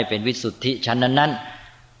ได้เป็นวิสุทธิชั้นนั้น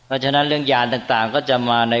ๆเพราะฉะนั้นเรื่องญาณต่างๆก็จะ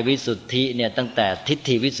มาในวิสุทธิเนี่ยตั้งแต่ทิฏ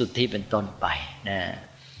ฐิวิสุทธิเป็นต้นไปนะ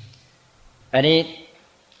อันนี้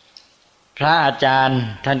พระอาจารย์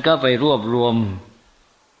ท่านก็ไปรวบรวม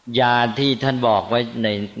ญาณที่ท่านบอกไว้ใน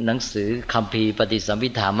หนังสือคัมภีร์ปฏิสัมภิ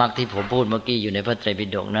ธามรรคที่ผมพูดเมื่อกี้อยู่ในพระไตรปิ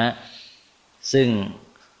ฎกนะซึ่ง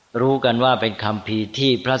รู้กันว่าเป็นคัมภีร์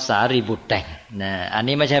ที่พระสารีบุตรแต่งนะอัน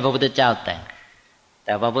นี้ไม่ใช่พระพุทธเจ้าแต่งแ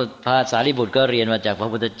ต่พระสารีบุตรก็เรียนมาจากพระ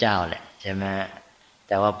พุทธเจ้าแหละใช่ไหมแ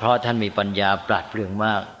ต่ว่าเพราะท่านมีปัญญาปราดเปรื่องม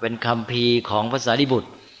ากเป็นคัมภีร์ของพระสารีบุตร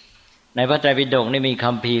ในพระไตรปิฎกนี่มี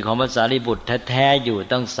คัมภีร์ของพระสารีบุตรแท้ๆอยู่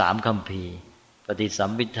ตั้ง3คัมภีร์ปฏิสั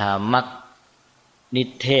มภิธามรรคนิ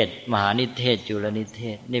เทศมหานิเทศจุลนิเท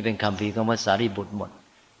ศนี่เป็นคัมภีร์ของพระสารีบุตรหมด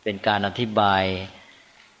เป็นการอธิบาย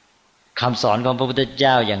คำสอนของพระพุทธเ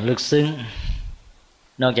จ้าอย่างลึกซึ้ง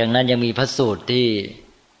นอกจากนั้นยังมีพระสูตรที่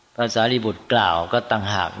พระสารีบุตรกล่าวก็ต่าง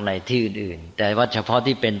หากในที่อื่นๆแต่ว่าเฉพาะ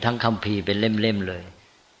ที่เป็นทั้งคัมภีร์เป็นเล่มๆเลย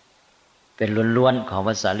เป็นล้วนๆของพ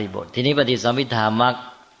ระสารีบุตรทีนี้ปฏิสัมภิธามรรค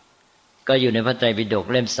ก็อยู่ในพระไตรปิฎก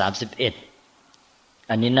เล่ม31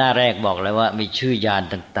อันนี้หน้าแรกบอกแล้วว่ามีชื่อญาณ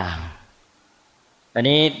ต่างๆอัน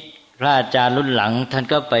นี้พระอาจารย์รุ่นหลังท่าน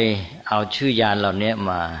ก็ไปเอาชื่อญาณเหล่านี้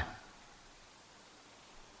มา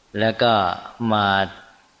แล้วก็มา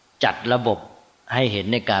จัดระบบให้เห็น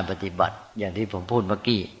ในการปฏิบัติอย่างที่ผมพูดเมื่อ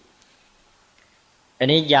กี้อัน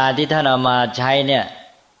นี้ญาณที่ท่านเอามาใช้เนี่ย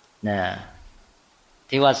นะ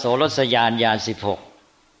ที่ว่าโสรสญาณญาณ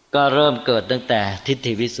16ก็เริ่มเกิดตั้งแต่ทิฏ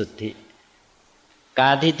ฐิวิสุทธิกา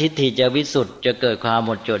รที่ทิฏฐิจะวิสุทธิ์จะเกิดความห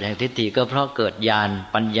มดจดแห่งทิฏฐิก็เพราะเกิดญาณ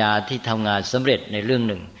ปัญญาที่ทำงานสำเร็จในเรื่อง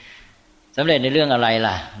หนึ่งสำเร็จในเรื่องอะไร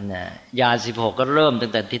ล่ะนะญาณ16ก็เริ่มตั้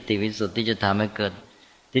งแต่ทิฏฐิวิสุทธิ์ที่จะทำให้เกิด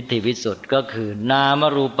ทิฏฐิวิสุทธิ์ก็คือนาม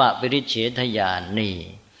รูปปริเฉทญาณนี่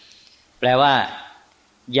แปลว่า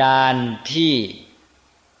ญาณที่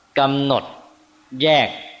กำหนดแยก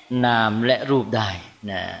นามและรูปได้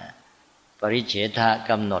นะปริเฉทะ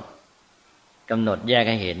กำหนดแยก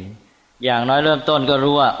ให้เห็นอย่างน้อยเริ่มต้นก็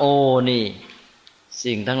รู้ว่าโอ้นี่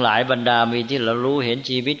สิ่งทั้งหลายบรรดามีที่เรารู้เห็น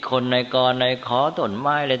ชีวิตคนในกรในขอต้นไ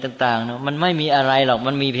ม้อะไรต่างๆนะมันไม่มีอะไรหรอก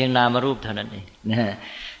มันมีเพียงนามรูปเท่านั้นเองนะ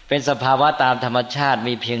เป็นสภาวะตามธรรมชาติ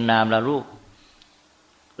มีเพียงนามและรูป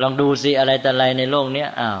ลองดูสิอะไรแต่อะไรในโลกนี้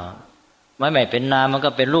ไม่เป็นนามมัน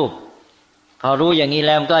ก็เป็นรูปพอรู้อย่างนี้แ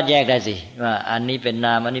ล้วมันก็แยกได้สิว่าอันนี้เป็นน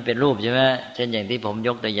ามอันนี้เป็นรูปใช่ไหมเช่นอย่างที่ผมย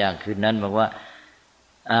กตัวอย่างคืนนั้นบอกว่า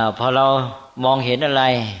พอเรามองเห็นอะไร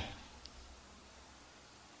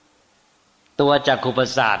ตัวจักขุประ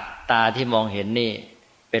สาทตาที่มองเห็นนี่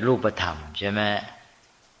เป็นรูปธรรมใช่ไหม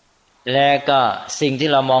แล้วก็สิ่งที่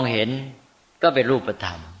เรามองเห็นก็เป็นรูปธร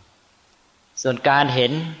รมส่วนการเห็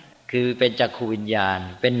นคือเป็นจักขุวิญญาณ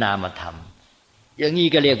เป็นนามธรรมอย่างนี้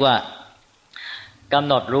ก็เรียกว่ากำ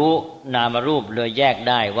หนดรู้นามรูปเลยแยก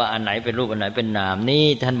ได้ว่าอันไหนเป็นรูปอันไหนเป็นนามนี่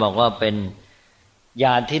ท่านบอกว่าเป็นญ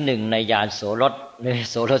าณที่1ในญาณโสรสหรือ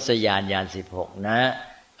โสรสญาณญาณ16นะ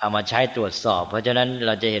เอามาใช้ตรวจสอบเพราะฉะนั้นเร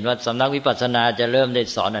าจะเห็นว่าสำนักวิปัสสนาจะเริ่มได้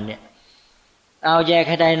สอนอันนี้เอาแยก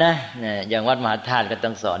ให้ได้นะอย่างวัดมหาธาตุก็ต้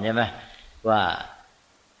องสอนใช่ไหมว่า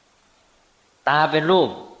ตาเป็นรูป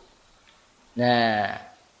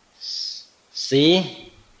สี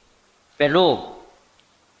เป็นรูป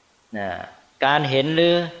การเห็นหรื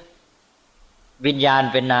อวิญญาณ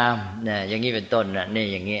เป็นนามอย่างนี้เป็นต้นนี่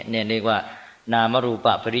อย่างนี้เนี่ยเรียกว่านามรูป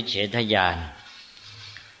ปริเฉทญาณ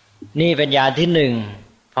นี่เป็นญาณที่หนึ่ง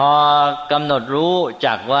พอกำหนดรู้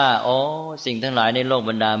จักว่าโอ้สิ่งทั้งหลายในโลก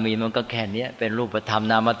บรรดามีมันก็แค่นี้เป็นรูปธรรม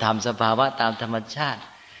นามธรรมสภาวะตามธรรมชาติ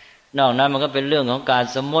นอกนั้นมันก็เป็นเรื่องของการ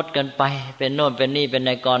สมมติกันไปเป็นโน่นเป็นนี่เป็นน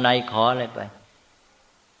ายกนายขออะไรไป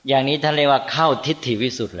อย่างนี้ท่านเรียกว่าเข้าทิฏฐิวิ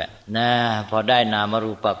สุทธิ์แหละพอได้นาม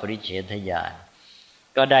รูปปริเฉทญาณ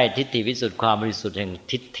ก็ได้ทิฏฐิวิสุทธิ์ความบริสุทธิ์แห่ง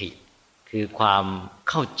ทิฏฐิคือความ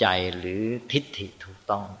เข้าใจหรือทิฏฐิถูก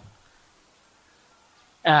ต้อง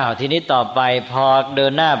ทีนี้ต่อไปพอเดิ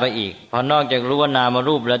นหน้าไปอีกพอนอกจากรู้ว่านาม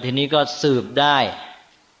รูปแล้วทีนี้ก็สืบได้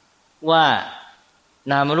ว่า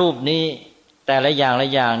นามรูปนี้แต่ละอย่างละ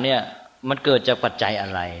อย่างเนี่ยมันเกิดจากปัจจัยอะ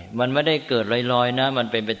ไรมันไม่ได้เกิดลอยๆนะมัน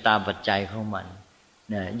เป็นไปตามปัจจัยของมัน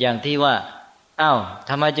อย่างที่ว่า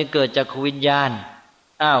ทำไมจึงเกิดจักขวิญญาณ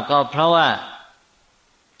ก็เพราะว่า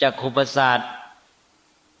จักขุประสาท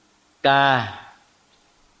กา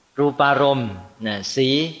รูปารมณ์สี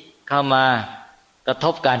เข้ามากระท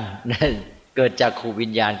บกันเกิดจักขวิ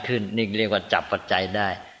ญญาณขึ้นนี่เรียกว่าจับปัจจัยได้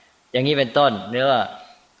อย่างนี้เป็นต้นเรียกว่า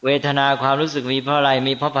เวทนาความรู้สึกมีเพราะอะไร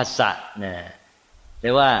มีเพราะผัสสะห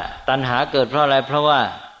รือว่าตัณหาเกิดเพราะอะไรเพราะว่า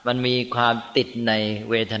มันมีความติดใน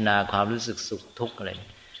เวทนาความรู้สึกสุขทุกข์อะไร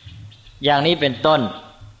อย่างนี้เป็นต้น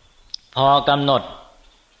พอกำหนด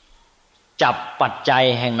จับปัจจัย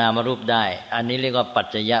แห่งนามรูปได้อันนี้เรียกว่าปัจ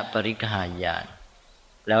จยปริฆาญาณ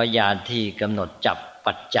แล้วญาณที่กำหนดจับ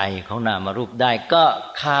ปัจจัยของนามรูปได้ก็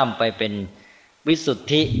ข้ามไปเป็นวิสุท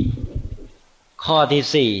ธิข้อที่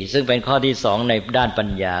สี่ซึ่งเป็นข้อที่สองในด้านปัญ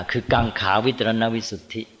ญาคือกังขาวิตรณวิสุท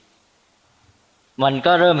ธิมัน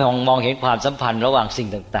ก็เริ่มมองเห็นความสัมพันธ์ระหว่างสิ่ง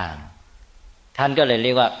ต่างๆท่านก็เลยเรี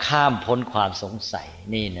ยกว่าข้ามพ้นความสงสัย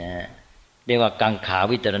นี่นะเรียกว่ากังขา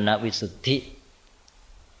วิตรณวิสุทธิ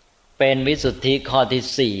เป็นวิสุทธิข้อที่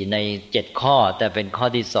สี่ใน7ข้อแต่เป็นข้อ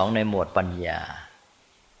ที่สองในหมวดปัญญา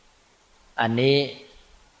อันนี้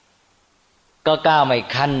ก็ก้าวมาอีก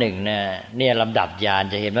ขั้นหนึ่งเนี่ยลำดับญาณ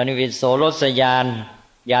จะเห็นว่านี่เป็นโสรสญาณ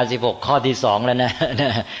ญาณ16ข้อที่สองแล้วนะ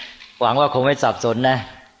หวังว่าคงไม่สับสนนะ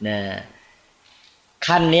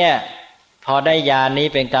ขั้นเนี้ยพอได้ญาณนี้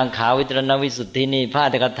เป็นกังขาวิตรณวิสุทธินี่พระอั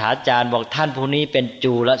ตถกถาจารย์บอกท่านผู้นี้เป็น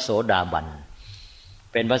จูลโสดาบัน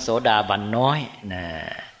เป็นพระโสดาบันน้อย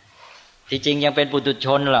ที่จริงยังเป็นปุถุช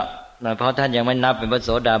นหรอกเพราะท่านยังไม่นับเป็นพระโส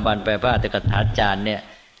ดาบันไปพระอัตถกถาจารย์เนี่ย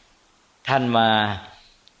ท่านมา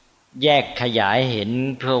แยกขยายเห็น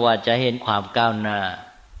เพื่อว่าจะเห็นความก้าวหน้า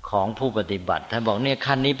ของผู้ปฏิบัติท่านบอกเนี่ย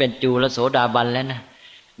ขั้นนี้เป็นจูลโสดาบันแล้วนะ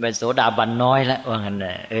เป็นโสดาบันน้อยแล้วว่างั้นน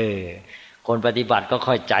ะคนปฏิบัติก็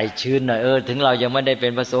ค่อยใจชื้นหน่อยถึงเรายังไม่ได้เป็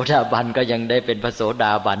นพระโสดาบันก็ยังได้เป็นพระโสด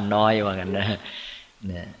าบันน้อยว่างั้นนะ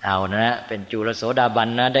เอานะเป็นจูลโสดาบัน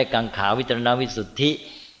นะได้กังขาวิตรณวิสุทธิ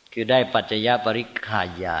คือได้ปัจจยปริฆา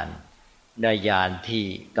ญาณได้ญาณที่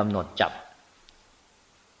กำหนดจับ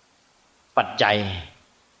ปัจจัย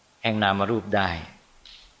แห่งนามรูปได้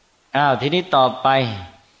ทีนี้ต่อไ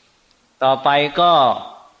ปก็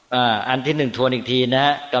อันที่หนึ่งทวนอีกทีนะฮ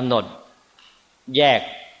ะกำหนดแยก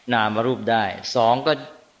นามรูปได้สองก็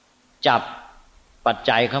จับปัจ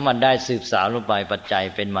จัยของมันได้สืบสาวลงไปปัจจัย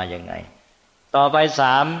เป็นมาอย่างไงต่อไปส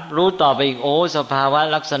ามรู้ต่อไปอีกสภาวะ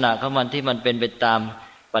ลักษณะของมันที่มันเป็นไปตาม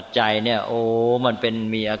ปัจจัยเนี่ยมันเป็น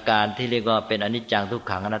มีอาการที่เรียกว่าเป็นอนิจจังทุก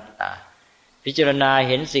ขังอนัตตาพิจารณา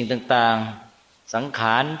เห็นสิ่งต่างๆสังข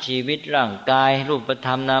ารชีวิตร่างกายรูปธร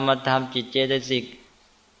รมนามธรรมจิตเจตสิก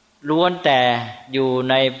ล้วนแต่อยู่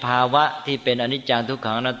ในภาวะที่เป็นอนิจจังทุก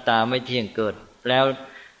ขังอนัตตาไม่เที่ยงเกิดแล้ว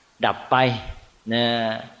ดับไป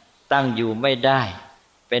ตั้งอยู่ไม่ได้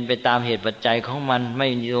เป็นไปตามเหตุปัจจัยของมันไ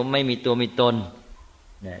ม่มีตัวมีตน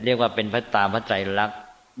เรียกว่าเป็นพระตามพระไตรลักษณ์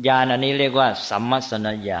ญาณอันนี้เรียกว่าสัมมัสสน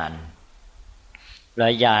ญาณและ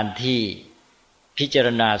ญาณที่พิจาร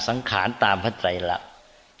ณาสังขารตามพระไตรลักษณ์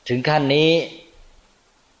ถึงขั้นนี้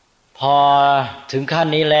พอถึงขั้น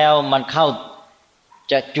นี้แล้วมันเข้า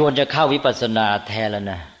จะเข้าวิปัสสนาแท้แล้ว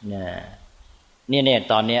นะเนี่ย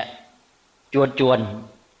ตอนเนี้ยจวน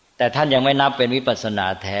แต่ท่านยังไม่นับเป็นวิปัสสนา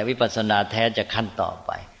แท้วิปัสสนาแท้จะขั้นต่อไ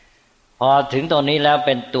ปพอถึงตรงนี้แล้วเ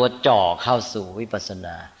ป็นตัวจ่อเข้าสู่วิปัสสน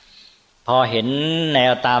าพอเห็นแน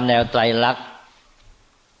วตามแนวไตรลักษณ์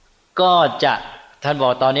ก็จะท่านบอ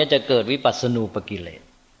กตอนนี้จะเกิดวิปัสสนูปกิเลส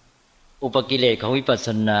อุปกิเลสของวิปัสส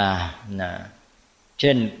นาเ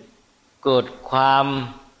ช่นเกิดความ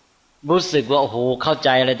รู้สึกว่าโอ้โหเข้าใจ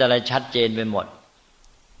อะไรแต่อะไรชัดเจนไปหมด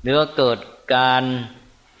หรือว่าเกิดการ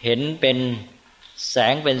เห็นเป็นแส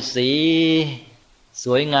งเป็นสีส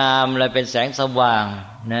วยงามอะไรเป็นแสงสว่าง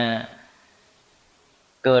นะ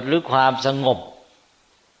เกิดหรือความสงบ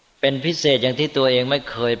เป็นพิเศษอย่างที่ตัวเองไม่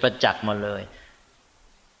เคยประจักษ์มาเลย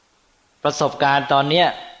ประสบการณ์ตอนเนี้ย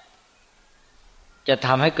จะท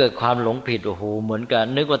ำให้เกิดความหลงผิดโอ้โหเหมือนกับ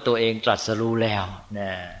นึกว่าตัวเองตรัสรู้แล้วน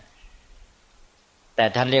ะแต่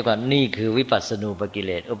ท่านเรียกว่านี่คือวิปัสสนูปกิเ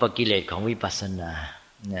ลสอุปกิเลสของวิปัสสนา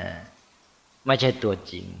นะไม่ใช่ตัว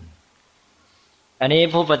จริงอันนี้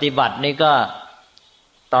ผู้ปฏิบัตินี่ก็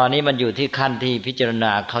ตอนนี้มันอยู่ที่ขั้นที่พิจารณ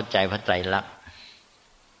าเข้าใจพระไตรลักษณ์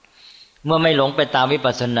เมื่อไม่หลงไปตามวิ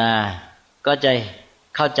ปัสสนาก็จะ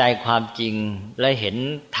เข้าใจความจริงและเห็น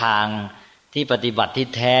ทางที่ปฏิบัติที่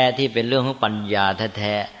แท้ที่เป็นเรื่องของปัญญาแ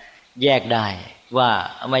ท้ๆแยกได้ว่า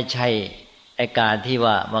ไม่ใช่ไอ้การที่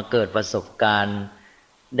ว่ามาเกิดประสบการณ์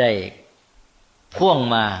ได้พ่วง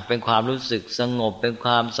มาเป็นความรู้สึกสงบเป็นค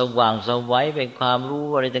วามสว่างสวัยเป็นความรู้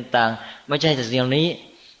อะไรต่างๆไม่ใช่แต่สิ่งนี้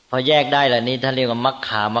พอแยกได้แล้วนี้ท่านเรียกว่ามัคค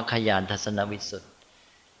ามัคคยานทัศนวิสุทธิ์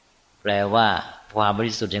แปลว่าความบ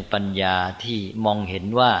ริสุทธิ์แห่งปัญญาที่มองเห็น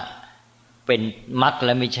ว่าเป็นมรรคแล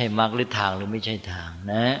ะไม่ใช่มรรคหรือทางหรือไม่ใช่ทาง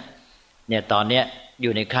นะเนี่ยตอนเนี้ยอ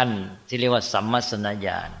ยู่ในขั้นที่เรียกว่าสัมมัสสนญ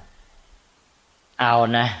าณเอา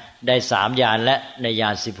นะได้3ญาณและในญา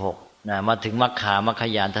ณ16นะมาถึงมัคคามัคค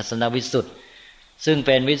ยานทัศนวิสุทธิ์ซึ่งเ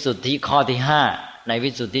ป็นวิสุทธิข้อที่5ในวิ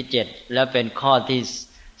สุทธิ7และเป็นข้อที่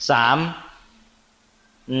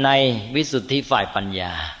3ในวิสุทธิฝ่ายปัญญ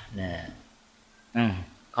านะ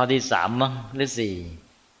ข้อที่3มั้งหรือ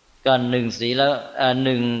4ก็1สีแล้ว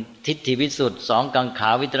1ทิฏฐิวิสุทธิ์2กังขา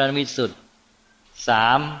วิตรณวิสุทธิ์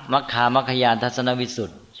3มัคคามัคคยานทัศนวิสุท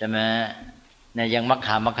ธิ์ใช่ไหมเนี่ยยังมัคค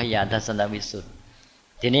ามัคคยานทัศนวิสุทธิ์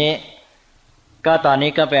ทีนี้ก็ตอน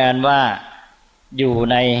นี้ก็แปลว่าอยู่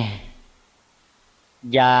ใน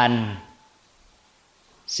ญาณ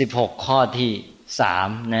16ข้อที่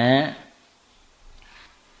3นะ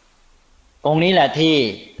องค์นี้แหละที่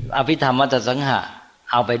อภิธรรมมัตตสังหะ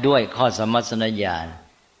เอาไปด้วยข้อสัมมัสสนญาณ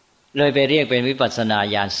เลยไปเรียกเป็นวิปัสสนา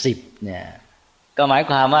ญาณ10เนี่ยก็หมาย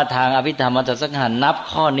ความว่าทางอภิธรรมมัตตสังหะนับ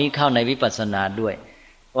ข้อนี้เข้าในวิปัสสนาด้วย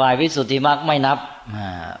วายวิสุทธิมรรคไม่นับ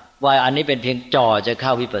ว่าอันนี้เป็นเพียงจ่อจะเข้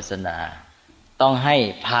าวิปัสสนาต้องให้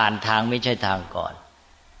ผ่านทางไม่ใช่ทางก่อน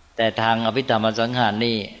แต่ทางอภิธรรมสังหาร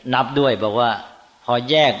นี่นับด้วยบอกว่าพอ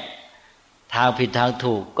แยกทางผิดทาง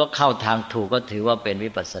ถูกก็เข้าทางถูกก็ถือว่าเป็นวิ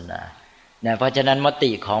ปัสสนาเนี่ยเพราะฉะนั้นม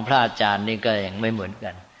ติของพระอาจารย์นี่ก็ยังไม่เหมือนกั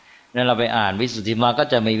นนั่นเราไปอ่านวิสุทธิมรรคก็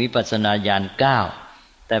จะมีวิปัสสนาญาณ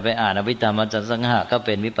9แต่ไปอ่านอภิธรรมมัตตสังหะก็เ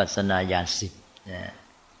ป็นวิปัสสนาญาณ10นะ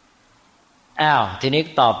ทีนี้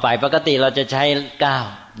ต่อไปปกติเราจะใช้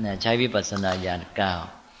9นะใช้วิปัสสนาญาณ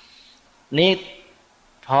9นี้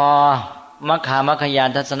พอมัคคามัคคยาน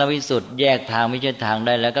ทัศนวิสุทธิ์แยกทางไม่ใช่ทางไ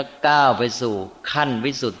ด้แล้วก็ก้าวไปสู่ขั้น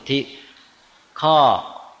วิสุทธิข้อ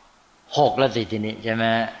6แล้วสิทีนี้ใช่ไหม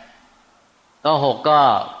ข้อ6ก็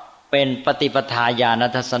เป็นปฏิปทาญาณ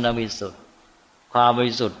ทัศนวิสุทธิ์ความบ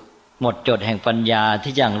ริสุทธิ์หมดจดแห่งปัญญา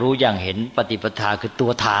ที่อย่างรู้อย่างเห็นปฏิปทาคือตั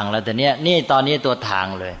วทางแล้วแต่เนี้ยนี่ตอนนี้ตัวทาง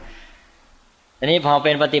เลยอันนี้พอเ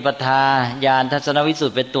ป็นปฏิปทาญาณทัศนวิสุท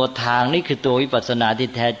ธิ์เป็นตัวทางนี่คือตัววิปัสสนาที่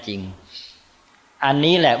แท้จริงอัน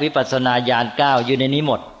นี้แหละวิปัสสนาญาณ9อยู่ในนี้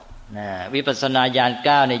หมดนะวิปัสสนาญาณ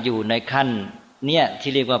9เนี่ยอยู่ในขั้นเนี่ย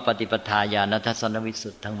ที่เรียกว่าปฏิปทาญาณทัศนวิสุ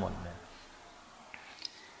ทธิ์ทั้งหมดเลย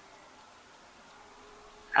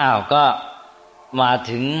ก็มา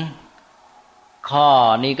ถึงข้อ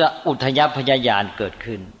นี้ก็อุทยัพพยญาณเกิด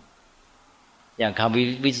ขึ้นอย่างค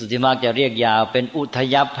ำวิสุทธิมรรคจะเรียกยาวเป็นอุท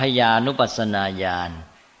ยัพพยานุปัสสนาญาณ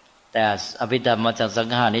แต่อภิธรรมมัตตสัง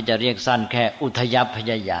หะนี้จะเรียกสั้นแค่อุทยัพพ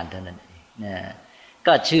ยญาณเท่านั้นเองนะ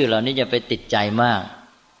ก็ชื่อเหล่านี้จะไปติดใจมาก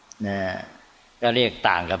นะก็เรียก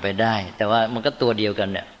ต่างกันไปได้แต่ว่ามันก็ตัวเดียวกัน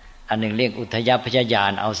เนี่ยอันหนึ่งเรียกอุทยัพพยญา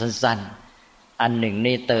ณเอาสั้นๆอันหนึ่ง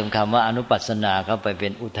นี่เติมคำว่าอนุปัสสนาเข้าไปเป็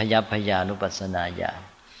นอุทยัพพยานุปัสสนาญาณ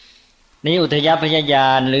นี่อุทยัพพยญา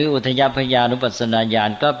ณหรืออุทยัพพยานุปัสสนาญาณ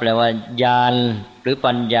ก็แปลว่าญาณหรือ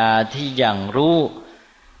ปัญญาที่อย่างรู้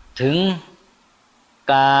ถึง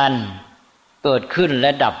การเกิดขึ้นแล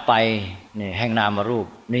ะดับไปนี่แห่งนามรูป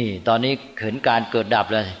นี่ตอนนี้เห็นการเกิดดับ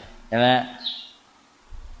เลยใช่ไหม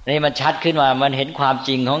นี่มันชัดขึ้นมามันเห็นความจ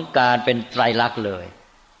ริงของการเป็นไตรลักษณ์เลย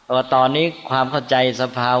เพราะว่าตอนนี้ความเข้าใจส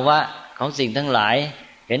ภาวะของสิ่งทั้งหลาย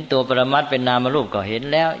เห็นตัวปรมัตถ์เป็นนามรูปก็เห็น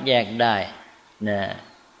แล้วแยกได้นะ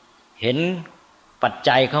เห็นปัจ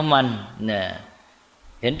จัยของมันนะ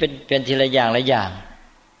เห็นเป็นทีละอย่างละอย่าง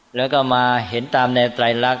แล้วก็มาเห็นตามแนวไตร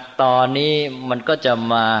ลักษณ์ตอนนี้มันก็จะ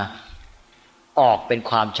มาออกเป็น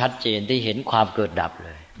ความชัดเจนที่เห็นความเกิดดับเล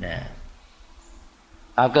ยนะ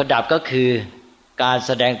ความเกิดดับก็คือ การแ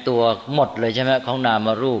สดงตัวหมดเลยใช่ไหมของนาม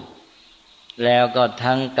รูปแล้วก็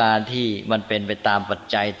ทั้งการที่มันเป็นไปตามปัจ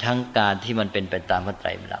จัยทั้งการที่มันเป็นไปตามพระไตร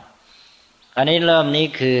ลักษณ์อันนี้เริ่มนี้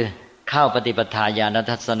คือเข้าปฏิปทาญาณ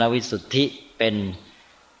ทัศนวิสุทธิเป็น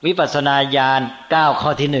วิปัสสนาญาณ9ข้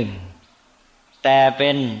อที่1แต่เป็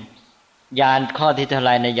นญาณข้อที่เท่าไ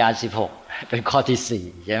รในญาณ16เป็นข้อที่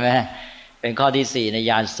4ใช่ไหมเป็นข้อที่4ใน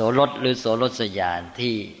ญาณโสรถหรือโสรสญาณ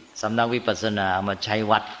ที่สำนักวิปัสสนาเอามาใช้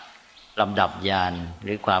วัดลำดับญาณห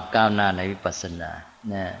รือความก้าวหน้าในวิปัสสนา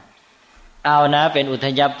นะเอานะเป็นอุท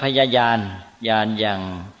ยัพพยญาณญาณอย่าง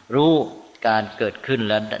รู้การเกิดขึ้น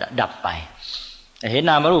และดับไปเห็น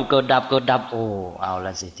นามรูปเกิดดับเกิดดับโอ้เอาล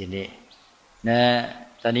ะสิทีนี้นะ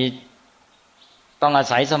ตอนนี้ต้องอา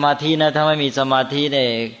ศัยสมาธินะถ้าไม่มีสมาธิเนี่ย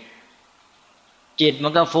จิตมั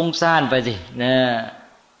นก็ฟุ้งซ่านไปสินะ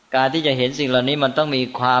การที่จะเห็นสิ่งเหล่านี้มันต้องมี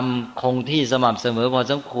ความคงที่สม่ำเสมอพอ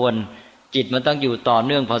สมควรจิตมันต้องอยู่ต่อเ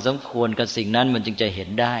นื่องพอสมควรกับสิ่งนั้นมันจึงจะเห็น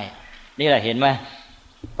ได้นี่แหละเห็นไหม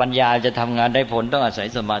ปัญญาจะทำงานได้ผลต้องอาศัย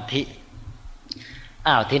สมาธิ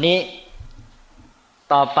ทีนี้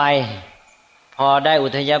ต่อไปพอได้อุ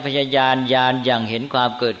ทยัพพยญาณญาณอย่างเห็นความ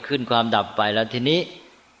เกิดขึ้นความดับไปแล้วทีนี้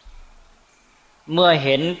เมื่อเ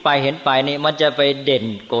ห็นไปนี่มันจะไปเด่น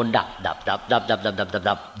โกนดับ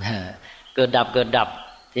เกิดดับ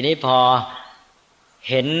ทีนี้พอ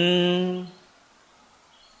เห็น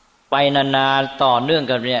ไปนานๆต่อเนื่อง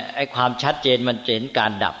กันเนี่ยไอ้ความชัดเจนมันเห็นกา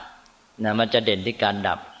รดับนะมันจะเด่นที่การ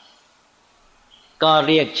ดับก็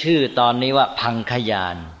เรียกชื่อตอนนี้ว่าพังคญา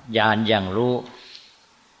ณญาณอย่างรู้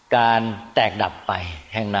การแตกดับไป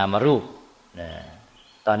แห่งนามรูปนะ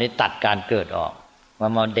ตอนนี้ตัดการเกิดออกม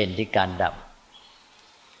าเด่นที่การดับ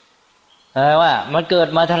แปลว่ามันเกิด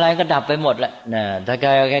มาเท่าไรก็ดับไปหมดแหละนะถ้า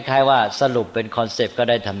คล้ายๆว่าสรุปเป็นคอนเซปต์ก็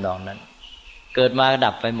ได้ทำนองนั้นเกิดมาก็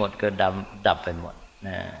ดับไปหมดเกิดดับไปหมดน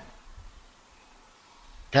ะ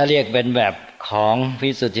ถ้าเรียกเป็นแบบของ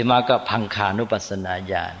วิสุทธิมรรคก็พังคานุปัสสนา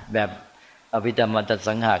ญาณแบบอภิธรรมมัตต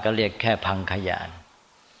สังหะก็เรียกแค่พังคญาณ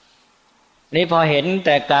นี่พอเห็นแ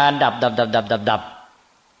ต่การดับ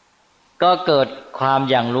ก็เกิดความ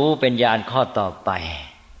อย่างรู้เป็นญาณข้อต่อไป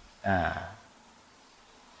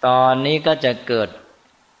ตอนนี้ก็จะเกิด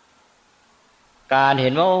การเห็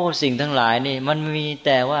นว่าโอ้สิ่งทั้งหลายนี่มันมีแ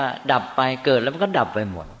ต่ว่าดับไปเกิดแล้วมันก็ดับไป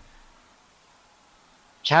หมด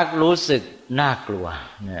ชักรู้สึกน่ากลัว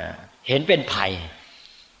เห็นเป็นภัย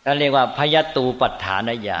นั่นเรียกว่าพยัตตูปัฏฐาน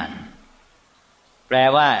ญาณแปล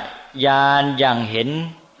ว่าญาณอย่างเห็น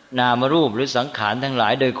นามรูปหรือสังขารทั้งหลา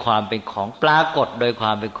ยโดยความเป็นของปรากฏโดยคว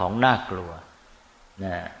ามเป็นของน่ากลัว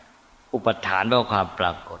อุปทานแปลว่าความปร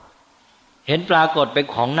ากฏเห็นปรากฏเป็น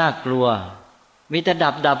ของน่ากลัวมีแต่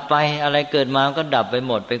ดับไปอะไรเกิดมาก็ดับไป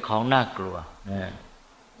หมดเป็นของน่ากลัว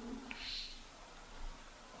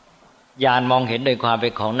ญาณมองเห็นโดยความเป็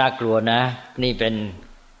นของน่ากลัวนะนี่เป็น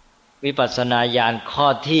วิปัสสนาญาณข้อ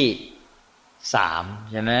ที่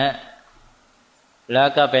3ใช่ไหมแล้ว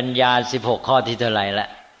ก็เป็นญาณ16ข้อที่เท่าไหร่ละ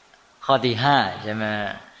ข้อที่5ใช่ไหม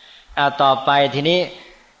ต่อไปทีนี้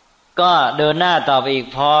ก็เดินหน้าต่อไปอีก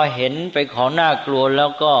พอเห็นเป็นของน่ากลัวแล้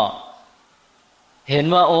วก็เห็น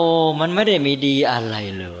ว่าโอ้มันไม่ได้มีดีอะไร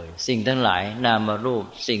เลยสิ่งทั้งหลายนามรูป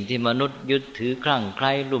สิ่งที่มนุษย์ยึดถือคลั่งไค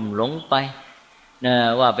ล้ลุ่มหลงไปนะ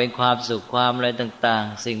ว่าเป็นความสุขความอะไรต่าง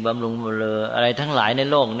ๆสิ่งบำรุงบำเรออะไรทั้งหลายใน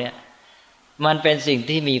โลกเนี่ยมันเป็นสิ่ง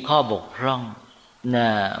ที่มีข้อบกพร่องนะ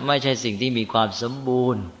ไม่ใช่สิ่งที่มีความสมบู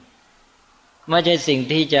รณ์ไม่ใช่สิ่ง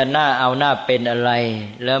ที่จะน่าเอาหน้าเป็นอะไร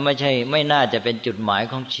แล้วไม่น่าจะเป็นจุดหมาย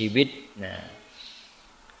ของชีวิตนะ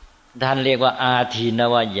ท่านเรียกว่าอาทีน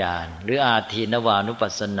วญาณหรืออาทีนวานุปั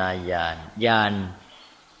สสนาญาณญาณ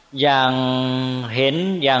อย่างเห็น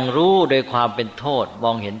อย่างรู้โดยความเป็นโทษม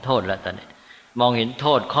องเห็นโทษแล้วตอนนี้มองเห็นโท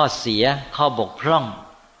ษข้อเสียข้อบกพร่อง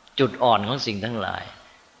จุดอ่อนของสิ่งทั้งหลาย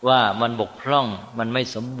ว่ามันบกพร่องมันไม่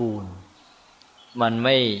สมบูรณ์มันไ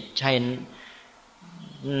ม่ใ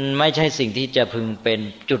ช่สิ่งที่จะพึงเป็น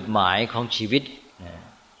จุดหมายของชีวิต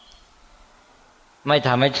ไม่ท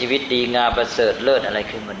ำให้ชีวิตดีงามประเสริฐเลิศอะไร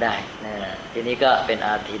ขึ้นมาได้ทีนี้ก็เป็นอ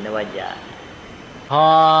าทินวญาณพอ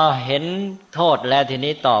เห็นโทษแล้วที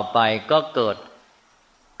นี้ต่อไปก็เกิด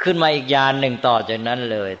ขึ้นมาอีกญาณหนึ่งต่อจากนั้น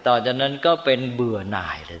เลยต่อจากนั้นก็เป็นเบื่อหน่า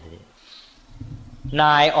ยเลยทีนี้ห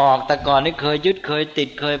น่ายออกแต่ก่อนนี่เคยยึดเคยติด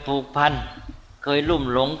เคยผูกพันเคยลุ่ม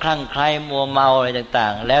หลงคลั่งไคล้มัวเมาอะไรต่า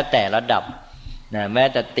งๆแล้วแต่ระดับแม้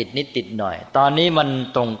แต่ติดนิดติดหน่อยตอนนี้มัน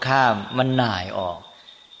ตรงข้ามมันหน่ายออก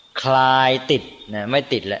คลายติดไม่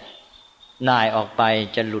ติดแล้วหน่ายออกไป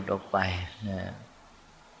จะหลุดออกไป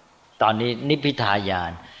ตอนนี้นิพพิทาญา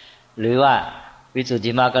ณหรือว่าวิสุท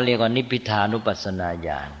ธิมรรคก็เรียกว่านิพพิทานุปัสสนาญ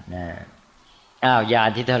าณญาณ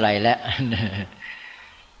ที่เท่าไหร่แล้ว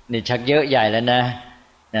นี่ชักเยอะใหญ่แล้วนะ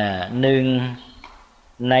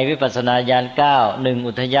1 ในวิปัสสนาญาณ9 1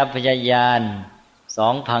อุทยัพพยญาณ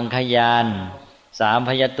2พังคญาณ3พ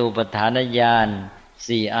ยตูปฐานญาณ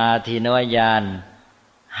4อาทีนวญาณ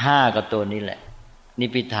5ก็ตัวนี้แหละนิพ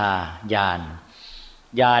พิทาญาณ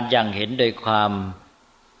ญาณอย่างเห็นโดยความ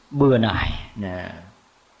เบื่อหน่ายนะ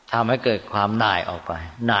ทำให้เกิดความหน่ายออกไป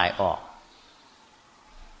หน่ายออก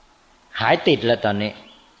หายติดแล้วตอนนี้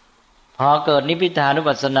พอเกิดนิพพิทานุ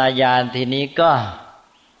ปัสสนาญาณทีนี้ก็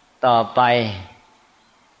ต่อไป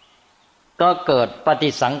ก็เกิดปฏิ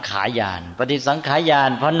สังขารญาณปฏิสังขารญาณ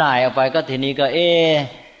พอหน่ายออกไปก็ทีนี้ก็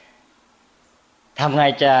ทำไง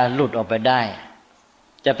จะหลุดออกไปได้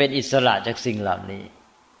จะเป็นอิสระจากสิ่งเหล่านี้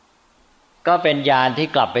ก็เป็นญาณที่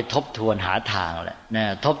กลับไปทบทวนหาทางแหละนะ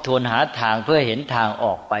ทบทวนหาทางเพื่อเห็นทางอ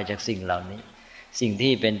อกไปจากสิ่งเหล่านี้สิ่ง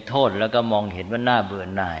ที่เป็นโทษแล้วก็มองเห็นว่าน่าเบื่อ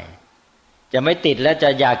หน่ายจะไม่ติดและจะ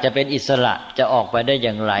อยากจะเป็นอิสระจะออกไปได้อ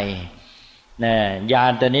ย่างไรนะญา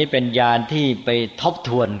ณตัวนี้เป็นญาณที่ไปทบท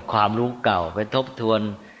วนความรู้เก่าไปทบทวน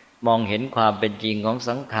มองเห็นความเป็นจริงของ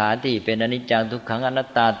สังขารที่เป็นอนิจจังทุกขังอนัต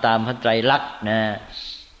ตาตามพระไตรลักษณ์นะ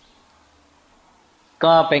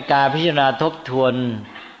ก็เป็นการพิจารณาทบทวน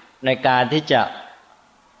ในการที่จะ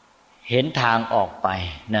เห็นทางออกไป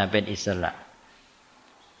นะเป็นอิสระ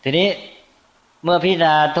ทีนี้เมื่อพิจารณ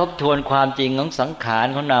าทบทวนความจริงของสังขาร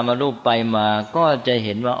ของนามรูปไปมาก็จะเ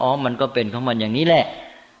ห็นว่าอ๋อมันก็เป็นของมันอย่างนี้แหละ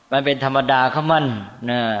มันเป็นธรรมดาของมัน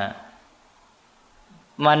นะ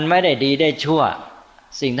มันไม่ได้ดีได้ชั่ว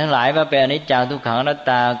สิ่งทั้งหลายมาเป็นอนิจจังทุกขังอนัต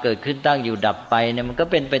ตาเกิดขึ้นตั้งอยู่ดับไปเนี่ยมันก็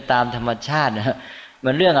เป็นไปตามธรรมชาตินะมั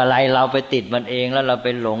นเรื่องอะไรเราไปติดมันเองแล้วเราไป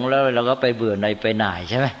หลงแล้วเราก็ไปเบื่อในไปหน่าย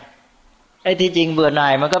ใช่ไหมไอ้ที่จริงเบื่อหน่า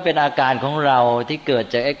ยมันก็เป็นอาการของเราที่เกิด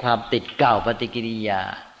จากไอ้ความติดเก่าปฏิกิริยา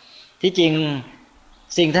ที่จริง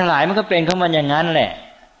สิ่งทั้งหลายมันก็เป็นของมันอย่างนั้นแหละ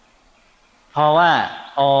เพราะว่า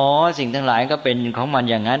สิ่งทั้งหลายก็เป็นของมัน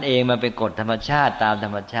อย่างนั้นเองมันเป็นกฎธรรมชาติตามธร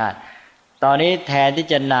รมชาติตอนนี้แทนที่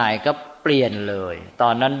จะหน่ายก็เปลี่ยนเลยตอ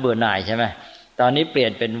นนั้นเบื่อหน่ายใช่ไหมตอนนี้เปลี่ย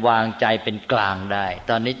นเป็นวางใจเป็นกลางได้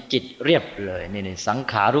ตอนนี้จิตเรียบเลยนี่สัง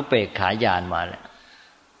ขารุเปกขาญาณมาแล้ว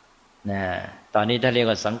นะตอนนี้ถ้าเรียก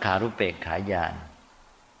ว่าสังขารุเปกขาญาณ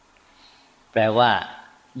แปลว่า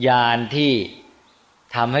ญาณที่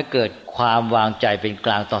ทำให้เกิดความวางใจเป็นก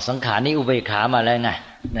ลางต่อสังขารนี่อุเบกขามาแล้วไง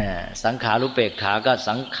นะสังขารุเปกขาก็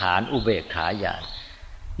สังขารอุเบกขาญาณ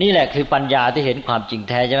นี่แหละคือปัญญาที่เห็นความจริง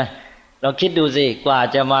แท้ใช่ไหมเราคิดดูสิกว่า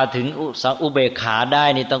จะมาถึงอุเบกขาได้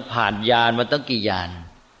นี่ต้องผ่านญาณมาตั้งกี่ญาณ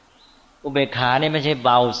อุเบกขานี่ไม่ใช่เบ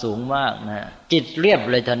าสูงมากนะจิตเรียบ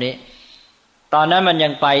เลยทีนี้ตอนนั้นมันยั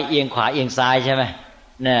งไปเอียงขวาเอียงซ้ายใช่ไหม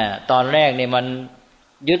เนี่ยตอนแรกเนี่ยมัน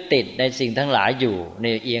ยึดติดในสิ่งทั้งหลายอยู่เ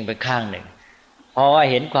นี่ยเอียงไปข้างหนึ่งเพราะว่า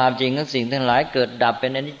เห็นความจริงของสิ่งทั้งหลายเกิดดับเป็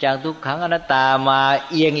นอนิจจังทุกขังอนัตตามา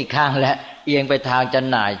เอียงอีกข้างแล้วเอียงไปทางจะ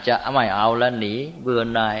หน่ายจะไม่เอาแล้วหนีเบื่อ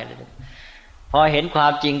หน่ายพอเห็นควา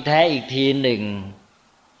มจริงแท้อีกทีหนึ่ง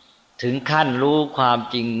ถึงขั้นรู้ความ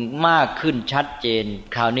จริงมากขึ้นชัดเจน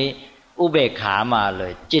คราวนี้อุเบกขามาเล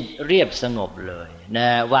ยจิตเรียบสงบเลยนะ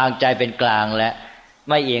วางใจเป็นกลางและ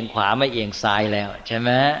ไม่เอียงขวาไม่เอียงซ้ายแล้วใช่ไหม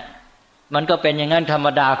มันก็เป็นอย่างนั้นธรรม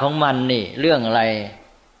ดาของมันนี่เรื่องอะไร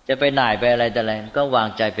จะไปหน่ายไปอะไรแต่อะไรก็วาง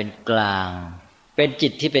ใจเป็นกลางเป็นจิ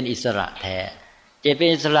ตที่เป็นอิสระแท้จิตเป็น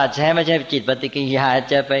อิสระแท้ไม่ใช่จิตปฏิกิริยา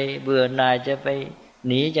จะไปเบื่อหน่ายจะไป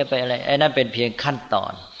หนีจะไปอะไรไอ้นั่นเป็นเพียงขั้นตอ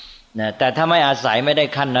นนะแต่ถ้าไม่อาศัยไม่ได้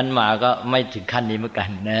ขั้นนั้นมาก็ไม่ถึงขั้นนี้เหมือนกัน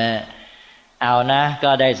นะเอานะก็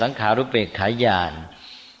ได้สังขารุเปกขาญาณ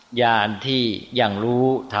ญาณที่อย่างรู้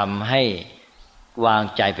ทำให้วาง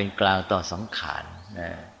ใจเป็นกลางต่อสังขารน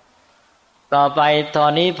ะต่อไปตอ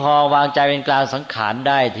นนี้พอวางใจเป็นกลางสังขารไ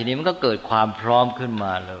ด้ทีนี้มันก็เกิดความพร้อมขึ้นม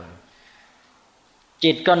าเลย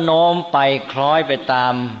จิตก็โน้มไปคล้อยไปตา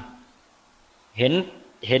มเ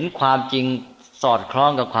ห็นความจริงสอดคล้อ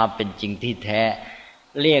งกับความเป็นจริงที่แท้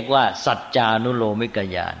เรียกว่าสัจจานุโลมิก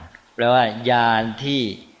ญาณแปลว่าญาณที่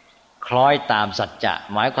คล้อยตามสัจจะ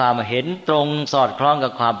หมายความว่าเห็นตรงสอดคล้องกั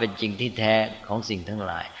บความเป็นจริงที่แท้ของสิ่งทั้งห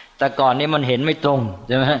ลายแต่ก่อนนี้มันเห็นไม่ตรงใ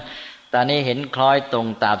ช่ไหมตอนนี้เห็นคล้อยตรง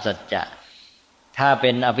ตามสัจจะถ้าเป็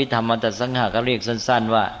นอภิธรรมมัตตสังหะก็เรียกสั้น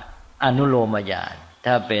ๆว่าอนุโลมญาณ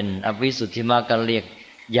ถ้าเป็นอภิสุทธิมรรคก็เรียก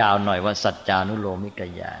ยาวหน่อยว่าสัจจานุโลมิก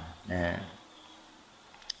ญาณนะ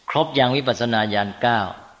ครบยังวิปัสสนาญาณ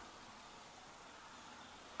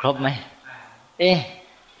9ครบไหม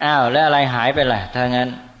แล้วอะไรหายไปล่ะถ้างั้น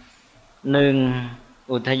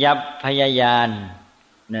1อุทยัพพยญาณ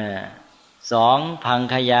นะ2พัง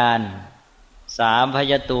คญาณ3พ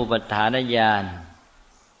ยตูปฐานญาณ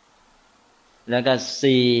แล้วก็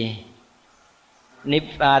4นิพ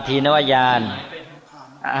พาทีนวญาณ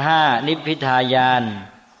5นิพพิทายาน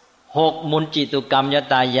6มุนจิตุกรรมย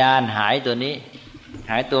ตายานหายตัวนี้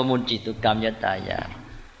หายตัวมุนจิตุกรรมยตายาน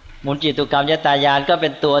มูลจิตุกรรมยตายานก็เป็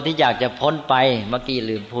นตัวที่อยากจะพ้นไปเมื่อกี้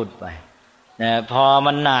ลืมพูดไปนะพอ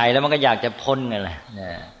มันหน่ายแล้วมันก็อยากจะพ้นไงล่ะน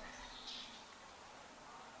ะ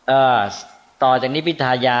ต่อจากนี้พิท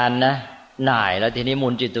ายานนะหน่ายแล้วทีนี้มู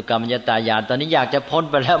ลจิตุกรรมยตายานตอนนี้อยากจะพ้น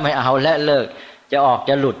ไปแล้วไม่เอาและเลิกจะออก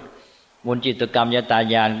จะหลุดมูลจิตุกรรมยตา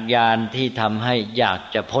ยานญาณที่ทำให้อยาก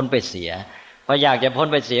จะพ้นไปเสียพออยากจะพ้น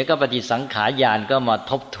ไปเสียก็ปฏิสังขารญาณก็มา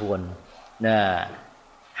ทบทวนนะ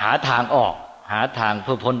หาทางออกหาทางเ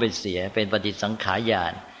พื่อพ้นไปเสียเป็นปฏิสังขารญา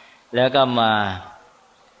ณแล้วก็มา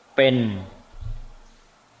เป็น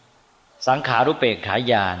สังขารุเปกขา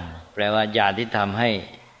ญาณแปลว่าญาณที่ทำให้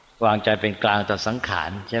วางใจเป็นกลางต่อสังขา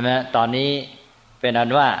รใช่ไหมตอนนี้เป็นอั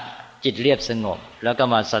นว่าจิตเรียบสงบแล้วก็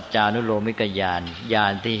มาสัจจานุโลมิกญาณญา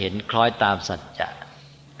ณที่เห็นคล้อยตามสัจจะ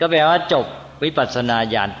ก็แปลว่าจบวิปัสสนา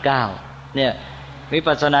ญาณ9เนี่ยวิ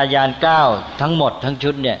ปัสสนาญาณ9ทั้งหมดทั้ง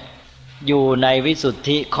ชุดเนี่ยอยู่ในวิสุท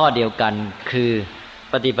ธิข้อเดียวกันคือ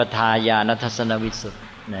ปฏิปทาญาณทัศนวิสุทธิ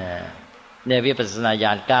เนี่ยวิปัสสนาญ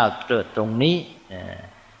าณ9เกิดตรงนี้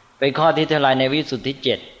เป็นข้อที่เท่าไรในวิสุทธิ7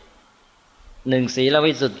 1ศีล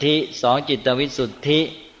วิสุทธิ2จิตวิสุทธิ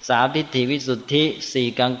3ทิฏฐิวิสุทธิ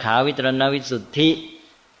4กังขาวิตรณวิสุทธิ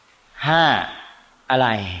5อะไร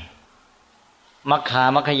มัคคา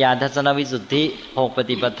มัคคยานทัศนวิสุทธิ6ป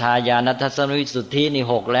ฏิปทาญาณทัศนวิสุทธินี่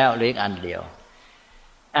6แล้วเหลืออีกอันเดียว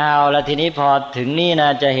เอาละทีนี้พอถึงนี่นะ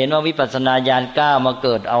จะเห็นว่าวิปัสสนาญาณ9มาเ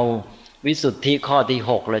กิดเอาวิสุทธิข้อที่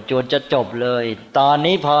6แล้วจนจะจบเลยตอน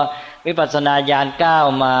นี้พอวิปัสสนาญาณ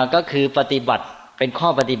9มาก็คือปฏิบัติเป็นข้อ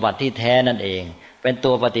ปฏิบัติที่แท้นั่นเองเป็น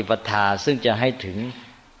ตัวปฏิปทาซึ่งจะให้ถึง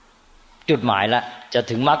จุดหมายละจะ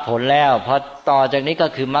ถึงมรรคผลแล้วพอต่อจากนี้ก็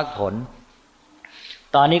คือมรรคผล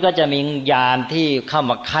ตอนนี้ก็จะมีญาณที่เข้า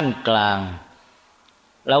มาขั้นกลาง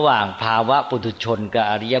ระหว่างภาวะปุถุชนกับ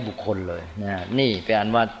อริยบุคคลเลยนะนี่เป็นอัน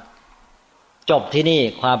ว่าจบที่นี่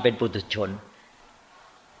ความเป็นปุถุชน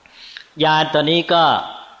ญาณตอนนี้ก็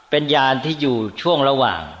เป็นญาณที่อยู่ช่วงระห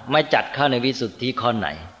ว่างไม่จัดเข้าในวิสุทธิข้อไหน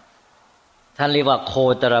ท่านเรียกว่าโค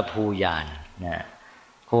ตรภูญาณนะ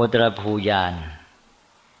โคตรภูญาณ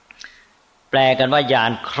แปลกันว่าญา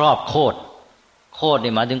ณครอบโคตรโคตร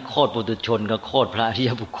นี่หมายถึงโคตรปุถุชนกับโคตรพระอริย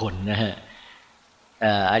บุคคลนะฮะ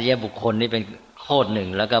อริยบุคคลนี่เป็นโคตรหนึ่ง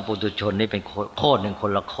แล้วก็ปุถุชนนี่เป็นโคตรหนึ่งค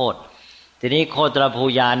นละโคตรทีนี้โคตรภู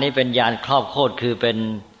ญาณนี่เป็นญาณครอบโคตรคือเป็น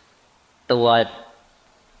ตัว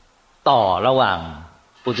ต่อระหว่าง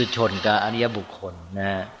ปุถุชนกับอริยบุคคลนะ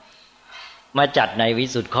ฮะมาจัดในวิ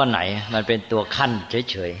สุทธิข้อไหนมันเป็นตัวขั้น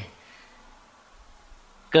เฉย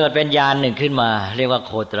ๆเกิดเป็นญาณหนึ่งขึ้นมาเรียกว่าโ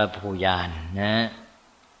คตรภูญาณนะ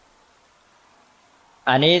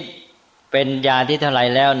อันนี้เป็นญาณที่เท่าไหร่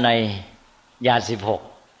แล้วในญาณ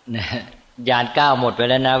16นะญาณ9หมดไป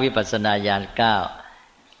แล้วนะวิปัสสนาญาณ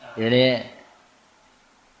9ทีนี้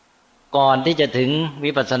ก่อนที่จะถึง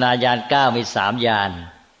วิปัสสนาญาณ9มี3ญาณ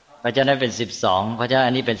เพราะฉะนั้นเป็น12เพราะฉะนั้น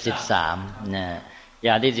อันนี้เป็น13นะญ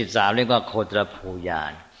าณที่13เรียกว่าโคตรภูญา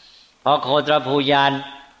ณพอโคตรภูญาณ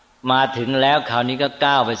มาถึงแล้วคราวนี้ก็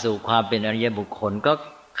ก้าวไปสู่ความเป็นอริยบุคคลก็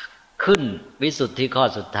ขึ้นวิสุทธิข้อ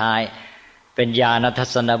สุดท้ายเป็นญาณทั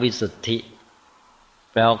ศนวิสุทธิ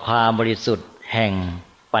แปลว่าความบริสุทธิ์แห่ง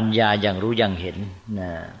ปัญญาอย่างรู้อย่างเห็นน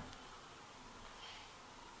ะ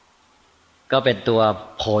ก็เป็นตัว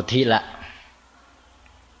โพธิละ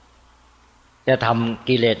จะทำ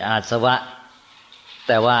กิเลสอาสวะแ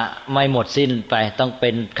ต่ว่าไม่หมดสิ้นไปต้องเป็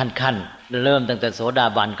นขั้นๆเริ่มตั้งแต่โสดา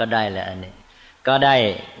บันก็ได้แล้วอันนี้ก็ได้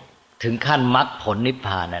ถึงขั้นมรรคผลนิพพ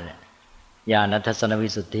านนั่นแหละญาณทัศนวิ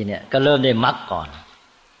สุทธิเนี่ยก็เริ่มได้มรรคก่อน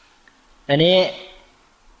อันนี้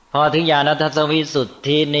พอถึงญาณทัศนวิสุท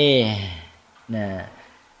ธินี่นะ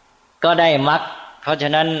ก็ได้มรรคเพราะฉ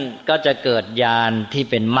ะนั้นก็จะเกิดญาณที่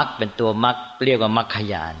เป็นมรรคเป็นตัวมรรคเรียกว่ามรรค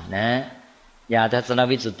ญาณนะญาณทัศน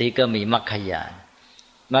วิสุทธิก็มีมรรคญาณ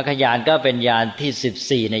มรรคญาณก็เป็นญาณ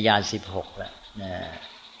ที่14ในญาณ16แล้วนะ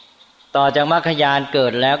ต่อจากมรรคญาณเกิ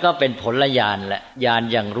ดแล้วก็เป็นผลญาณแหละญาณ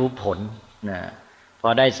อย่างรู้ผลนะพอ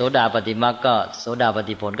ได้โสดาปัตติมรรคก็โสดาปัต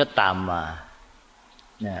ติผลก็ตามมา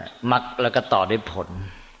นะมรรคแล้วก็ต่อด้วยผล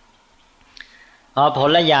พอผ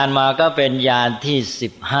ลญาณมาก็เป็นญาณที่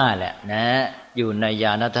15แหละนะอยู่ในญ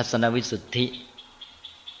าณทัศนวิสุทธิ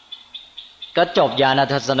ก็จบญาณ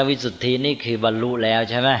ทัศนวิสุทธินี่คือบรรลุแล้ว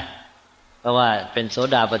ใช่ไหมเพราะว่าเป็นโส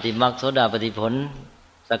ดาปัตติมรรคโสดาปัตติผล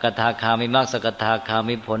สกทาคามิมรรคสกทาคา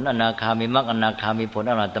มิผลอนาคามิมรรคอนาคามิผล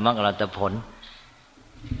อรหัตมรรคอรหัตผล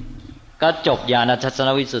ก็จบญาณทัศน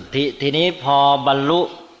วิสุทธิทีนี้พอบรรลุ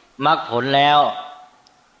มรรคผลแล้ว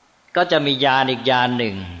ก็จะมีญาณอีกญาณห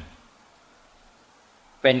นึ่ง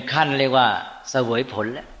เป็นขั้นเรียกว่าเสวยผล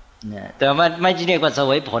แล้วแต่ว่าไม่ใช่เรียกว่าเส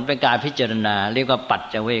วยผลเป็นการพิจารณาเรียกว่าปัจ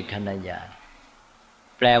จเวคขณญาณ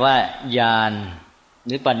แปลว่าญาณห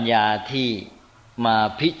รือปัญญาที่ มา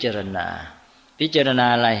พิจารณา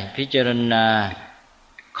อะไรพิจารณา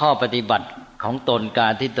ข้อปฏิบัติของตนกา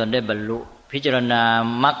รที่ตนได้บรรลุพิจารณา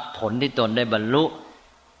มรรคผลที่ตนได้บรรลุ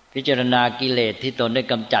พิจารณากิเลสที่ตนได้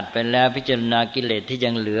กำจัดไปแล้วพิจารณากิเลสที่ยั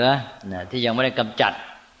งเหลือที่ยังไม่ได้กำจัด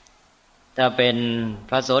ถ้าเป็น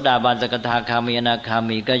พระโสดาบันสกทาคามีอนาคา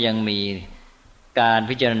มีก็ยังมีการ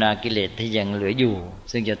พิจารณากิเลสที่ยังเหลืออยู่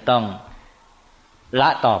ซึ่งจะต้องละ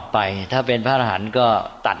ต่อไปถ้าเป็นพระอรหันต์ก็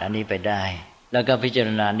ตัดอันนี้ไปได้แล้วก็พิจาร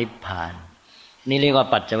ณานิพพานนี่เรียกว่า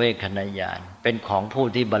ปัจเจเวคขณญาณเป็นของผู้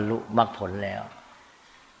ที่บรรลุมรรคผลแล้ว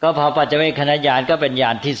ก็พอปัจเจเวคขณญาณก็เป็นญา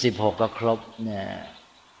ณที่16ก็ครบ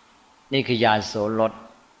นี่คือญาณโสรส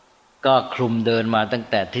ก็คลุมเดินมาตั้ง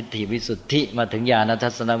แต่ทิฏฐิวิสุทธิมาถึงญาณทั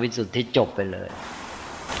ศนวิสุทธิจบไปเลย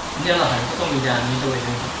เนี่ยเราก็ต้องมีญาณนี้ด้วย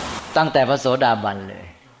ตั้งแต่พระโสดาบันเลย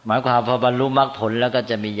หมายความพอบรรลุมรรคผลแล้วก็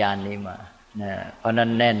จะมีญาณนี้มาเพราะนั้น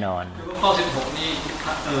แน่นอนข้อ16นี่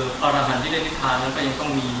อรหันต์ที่ได้นิพพานนั้นก็ยังต้อง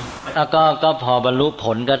มีก็พอบรรลุผ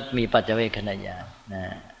ลก็มีปัจเจเวคขณญาณ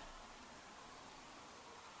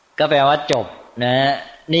ก็แปลว่าจบ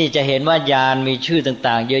นี่จะเห็นว่าญาณมีชื่อ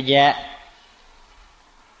ต่างๆเยอะแยะ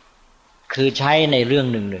คือใช้ในเรื่อง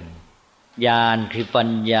หนึ่งญาณคือปัญ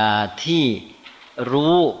ญาที่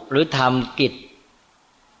รู้หรือทำกิจ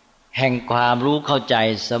แห่งความรู้เข้าใจ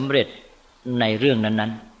สำเร็จในเรื่องนั้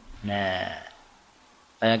น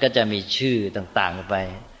เพราะฉะนั้นก็จะมีชื่อต่างๆไป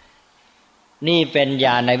นี่เป็นญ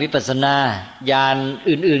าณในวิปัสสนาญาณ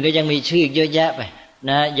อื่นๆก็ยังมีชื่อเยอะแยะไป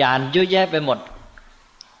ญาณเยอะแยะไปหมด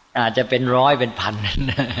อาจจะเป็นร้อยเป็นพัน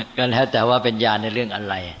ก็แล้วแต่ว่าเป็นญาณในเรื่องอะ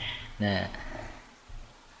ไร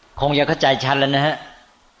คงจะเข้าใจชัดแล้วนะฮะ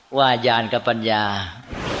ว่าญาณกับปัญญา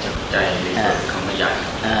เข้าใจในส่วนของญาณ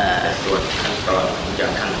แต่ส่วนขั้นตอนของญา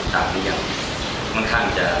ณขั้นต่างนี่ยังค่อนข้าง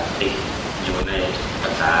จะติดอยู่ในภา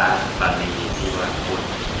ษาบาลีที่ว่าพูด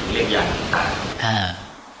เรียกญาณต่าง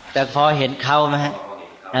แต่พอเห็นเขาไหมฮะ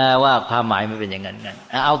ว่าความหมายมันเป็นอย่างนั้นกัน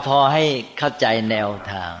เอาพอให้เข้าใจแนว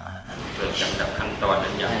ทางเกิดจากดับขั้นตอน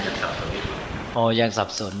นั้นยังจะสับสนยังสับ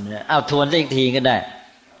สนเอาทวนอีกทีก็ได้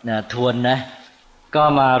ทวนนะก็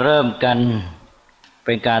มาเริ่มกันเ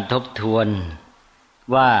ป็นการทบทวน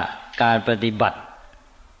ว่าการปฏิบัติ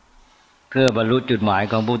เพื่อบรรลุจุดหมาย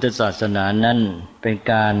ของพุทธศาสนานั้นเป็น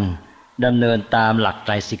การดำเนินตามหลักไต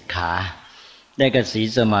รสิกขาได้แก่ศีล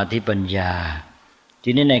สมาธิปัญญาที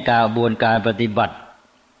นี้ในกระบวนการปฏิบัติ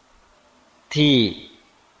ที่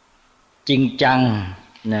จริงจัง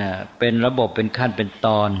เป็นระบบเป็นขั้นเป็นต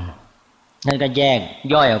อนนั่นก็แยก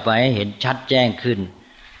ย่อยออกไปให้เห็นชัดแจ้งขึ้น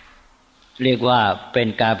เรียกว่าเป็น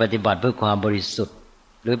การปฏิบัติเพื่อความบริสุทธิ์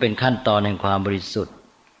หรือเป็นขั้นตอนแห่งความบริสุทธิ์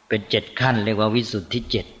เป็น7ขั้นเรียกว่าวิสุทธิ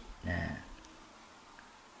7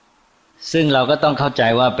ซึ่งเราก็ต้องเข้าใจ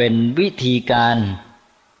ว่าเป็นวิธีการ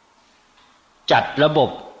จัดระบบ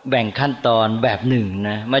แบ่งขั้นตอนแบบหนึ่ง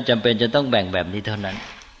ไม่จำเป็นจะต้องแบ่งแบบนี้เท่านั้น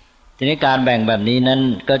ทีนี้การแบ่งแบบนี้นั้น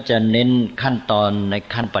ก็จะเน้นขั้นตอนใน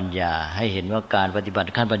ขั้นปัญญาให้เห็นว่าการปฏิบัติ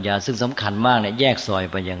ขั้นปัญญาซึ่งสำคัญมากแยกซอย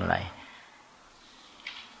ไปอย่างไร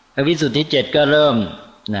วิสุทธิ7ก็เริ่ม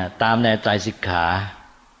ตามแนวไตรสิกขา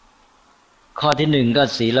ข้อที่1ก็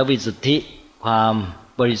ศีลวิสุทธิความ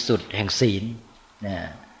บริสุทธิ์แห่งศีล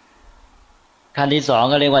ขั้นที่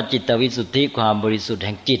2ก็เรียกว่าจิตวิสุทธิความบริสุทธิ์แ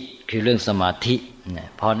ห่งจิตคือเรื่องสมาธิ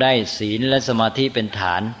พอได้ศีลและสมาธิเป็นฐ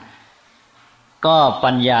านก็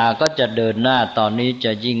ปัญญาก็จะเดินหน้าตอนนี้จ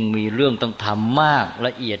ะยิ่งมีเรื่องต้องทำมากล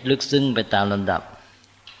ะเอียดลึกซึ้งไปตามลำดับ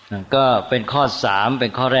ก็เป็นข้อ3เป็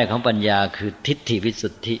นข้อแรกของปัญญาคือทิฏฐิวิสุ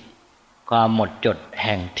ทธิความหมดจดแ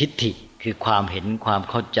ห่งทิฏฐิคือความเห็นความ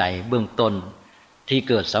เข้าใจเบื้องต้นที่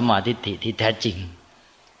เกิดสัมมาทิฏฐิที่แท้จริง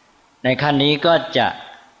ในขั้นนี้ก็จะ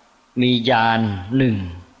มีญาณหนึ่ง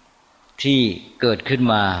ที่เกิดขึ้น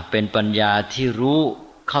มาเป็นปัญญาที่รู้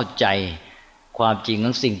เข้าใจความจริงข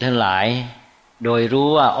องสิ่งทั้งหลายโดยรู้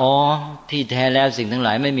ว่าที่แท้แล้วสิ่งทั้งหล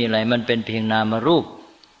ายไม่มีอะไรมันเป็นเพียงนามรูป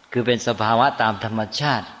คือเป็นสภาวะตามธรรมช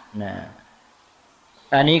าติ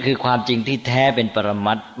อันนี้คือความจริงที่แท้เป็นปร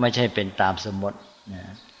มัตถ์ไม่ใช่เป็นตามสมมติ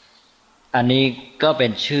อันนี้ก็เป็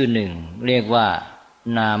นชื่อหนึ่งเรียกว่า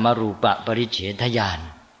นามรูปปริเฉทญาณ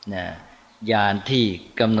ญาณที่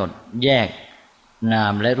กำหนดแยกนา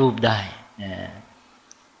มและรูปได้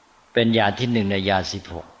เป็นญาณที่1ในญาณ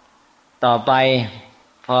16ต่อไป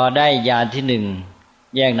พอได้ญาณที่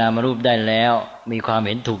1แยกนามรูปได้แล้วมีความเ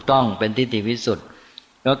ห็นถูกต้องเป็นทิฏฐิวิสุทธิ์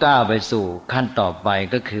ก็ก้าวไปสู่ขั้นต่อไป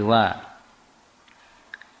ก็คือว่า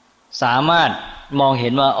สามารถมองเห็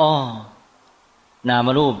นว่านาม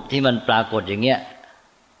รูปที่มันปรากฏอย่างเงี้ย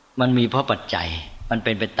มันมีเพราะปัจจัยมันเ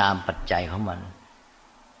ป็นไปตามปัจจัยของมัน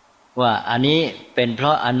ว่าอันนี้เป็นเพร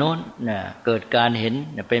าะอันโน้นเกิดการเห็น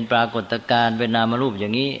เป็นปรากฏการณ์เป็นนามรูปอย่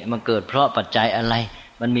างนี้มันเกิดเพราะปัจจัยอะไร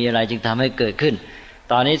มันมีอะไรจึงทำให้เกิดขึ้น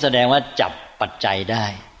ตอนนี้แสดงว่าจับ ปัจจัยได้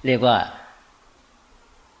เรียกว่า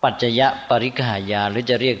ปัจจยปริฆายานหรือ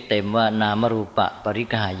จะเรียกเต็มว่านามรูปปริ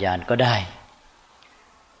ฆายานก็ได้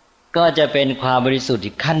ก็จะเป็นความบริสุทธิ์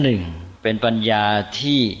อีกขั้นหนึ่งเป็นปัญญา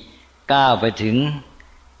ที่ก้าวไปถึง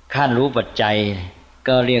ขั้นรู้ปัจจัย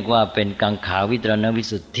ก็เรียกว่าเป็นกังขาวิตรณวิ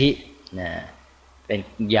สุทธินะเป็น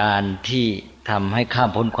ญาณที่ทำให้ข้าม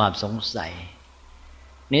พ้นความสงสัย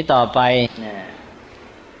นี้ต่อไปนะ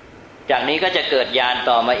จากนี้ก็จะเกิดญาณ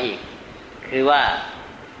ต่อมาอีกคือว่า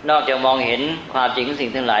นอกจากมองเห็นความจริงของสิ่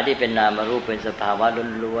งทั้งหลายที่เป็นนามรูปเป็นสภาวะ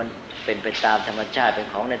ล้วนๆเป็นไปตามธรรมชาติเป็น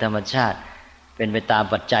ของในธรรมชาติเป็นไปตาม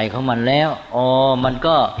ปัจจัยของมันแล้วมัน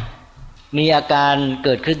ก็มีอาการเ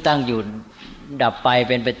กิดขึ้นตั้งอยู่ดับไป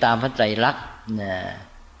เป็นไปตามพระไตรลักษณ์นะ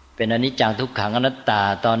เป็นอนิจจังทุกขังอนัตตา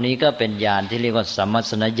ตอนนี้ก็เป็นญาณที่เรียกว่าสัมมัส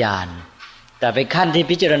สนญาณแต่เป็นขั้นที่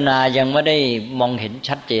พิจารณายังไม่ได้มองเห็น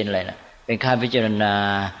ชัดเจนเลยนะเป็นขั้นพิจารณา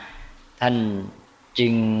ท่านจึ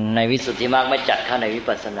งในวิสุทธิมรรคไม่จัดเข้าในวิ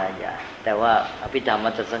ปัสสนาญาณแต่ว่าอภิธรรม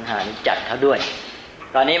มัตตสังหารนี้จัดเข้าด้วย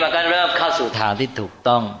ตอนนี้มันก็เริ่มเข้าสู่ทางที่ถูก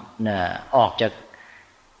ต้องนะออกจาก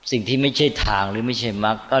สิ่งที่ไม่ใช่ทางหรือไม่ใช่ม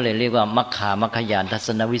รรคก็เลยเรียกว่ามัคคามรรคญาณทัศ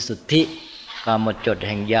นวิสุทธิความหมดจดแ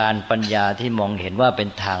ห่งญาณปัญญาที่มองเห็นว่าเป็น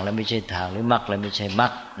ทางและไม่ใช่ทางหรือมรรคและไม่ใช่มรร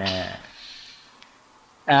คนะ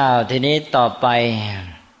ทีนี้ต่อไป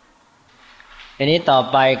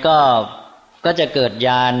ก็จะเกิดญ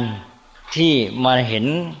าณที่มาเห็น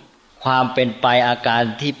ความเป็นไปอาการ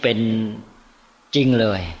ที่เป็นจริงเล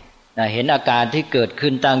ยนะเห็นอาการที่เกิดขึ้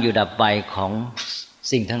นตั้งอยู่ดับไปของ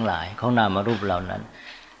สิ่งทั้งหลายของนามรูปเหล่านั้น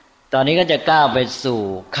ตอนนี้ก็จะก้าวไปสู่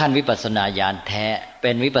ขั้นวิปัสสนาญาณแท้เ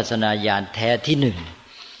ป็นวิปัสสนาญาณแท้ที่หนึ่ง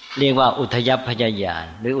เรียกว่าอุทยัพพยญาณ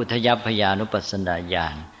หรืออุทยัพพยานุปัสสนาญา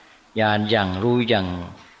ณญาณอย่างรู้อย่าง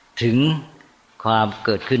ถึงความเ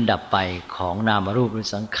กิดขึ้นดับไปของนามรูปหรือ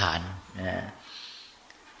สังขาร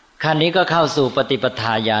ขั้นนี้ก็เข้าสู่ปฏิปท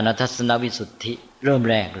าญาณทัศนวิสุทธิเริ่ม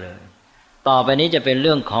แรกเลยต่อไปนี้จะเป็นเ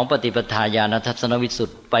รื่องของปฏิปทาญาณทัศนวิสุท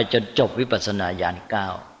ธิไปจนจบวิปัสสนาญาณ9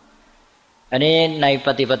อันนี้ในป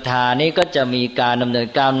ฏิปทานี้ก็จะมีการดำเนิน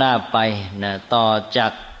ก้าวหน้าไปนะต่อจา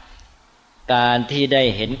กการที่ได้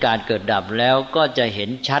เห็นการเกิดดับแล้วก็จะเห็น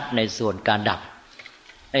ชัดในส่วนการดับ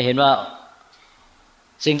ได้เห็นว่า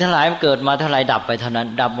สิ่งทั้งหลายมันเกิดมาเท่าไรดับไปเท่านั้น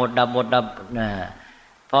ดับหมดนะ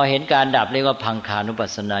พอเห็นการดับเรียกว่าพังคานุปัส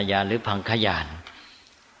สนาญาณหรือพังคญาณ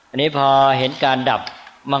อันนี้พอเห็นการดับ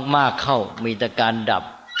มากๆเข้ามีแต่การดับ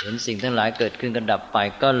เห็นสิ่งทั้งหลายเกิดขึ้นกันดับไป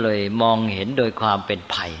ก็เลยมองเห็นโดยความเป็น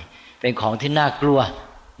ภัยเป็นของที่น่ากลัว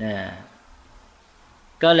นะ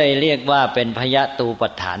ก็เลยเรียกว่าเป็นพยตูปั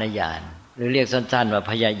ฏฐานญาณหรือเรียกสั้นๆว่า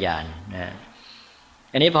พยญาณนะ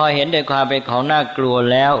อันนี้พอเห็นโดยความเป็นของน่ากลัว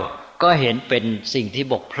แล้วก็เห็นเป็นสิ่งที่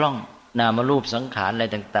บกพร่องนามรูปสังขารอะไร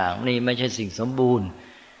ต่างๆนี่ไม่ใช่สิ่งสมบูรณ์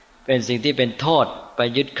เป็นสิ่งที่เป็นโทษไป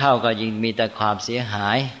ยึดเข้าก็ยิ่งมีแต่ความเสียหา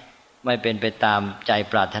ยไม่เป็นไปตามใจ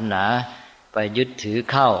ปรารถนาไปยึดถือ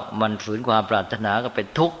เข้ามันฝืนความปรารถนาก็เป็น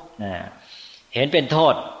ทุกข์นะเห็นเป็นโท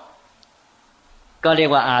ษก็เรีย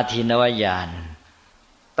กว่าอาทินวญาณ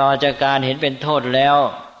ต่อจากการเห็นเป็นโทษแล้ว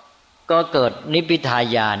ก็เกิดนิพพิทา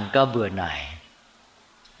ยานก็เบื่อหน่าย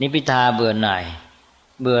นิพพิทาเบื่อหน่าย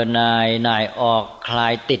หน่ายออกคลา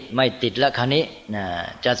ยติดไม่ติดแล้วคราวนี้นะ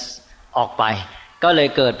จะออกไปก็เลย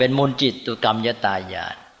เกิดเป็นมุนจิตตุกรรมยตายา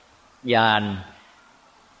นญาณ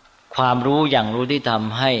ความรู้อย่างรู้ที่ท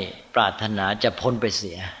ำให้ปรารถนาจะพ้นไปเ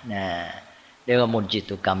สียนะเรียกว่ามุนจิต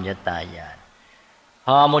ตุกรรมยตายานพ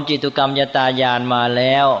อมุนจิตตุกรรมยตายานมาแ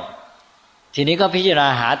ล้วทีนี้ก็พิจารณา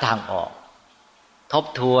หาทางออกทบ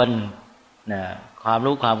ทวนนะความ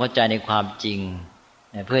รู้ความเข้าใจในความจริง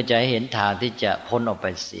นะเพื่อจะให้เห็นทางที่จะพ้นออกไป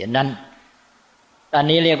เสียนั้นอัน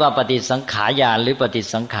นี้เรียกว่าปฏิสังขารญาณหรือปฏิ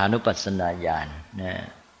สังขานุปัสสนาญาณนะ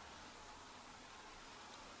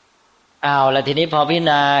แล้วทีนี้พอพิจาร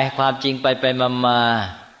ณาความจริงไปมา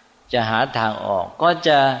จะหาทางออกก็จ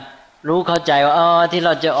ะรู้เข้าใจว่าที่เร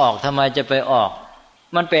าจะออกทำไมจะไปออก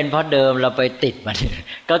มันเป็นเพราะเดิมเราไปติดมัน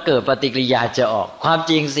ก็เกิดปฏิกิริยาจะออกความ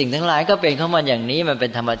จริงสิ่งทั้งหลายก็เป็นของมันอย่างนี้มันเป็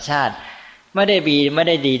นธรรมชาติไม่ได้ดี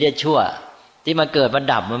ได้ชั่วที่มาเกิดมา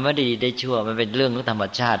ดับมันไม่ได้ดีได้ชั่วมันเป็นเรื่องของธรรม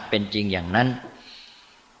ชาติเป็นจริงอย่างนั้น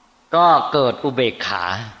ก็เกิดอุเบกขา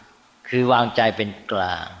คือวางใจเป็นกล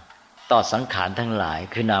างต่อสังขารทั้งหลาย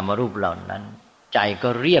คือนามรูปเหล่านั้นใจก็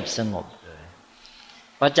เรียบสงบเลย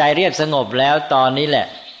พอใจเรียบสงบแล้วตอนนี้แหละ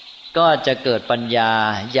ก็จะเกิดปัญญา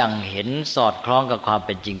อย่างเห็นสอดคล้องกับความเ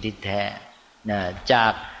ป็นจริงที่แท้จา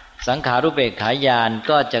กสังขารุเบกขายาน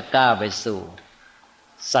ก็จะก้าวไปสู่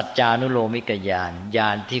สัจจานุโลมิกญาณญา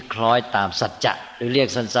ณที่คล้อยตามสัจจะหรือเรียก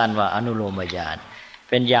สั้นๆว่าอนุโลมญาณ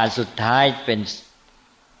เป็นญาณสุดท้ายเป็น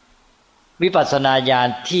วิปัสสนาญาณ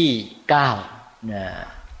ที่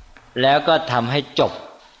9แล้วก็ทำให้จบ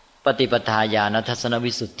ปฏิปทาญาณทัศน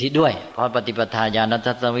วิสุทธิด้วยเพราะปฏิปทาญาณ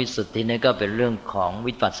ทัศนวิสุทธินี่ก็เป็นเรื่องของ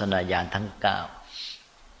วิปัสสนาญาณทั้ง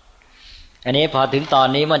9อันนี้พอถึงตอน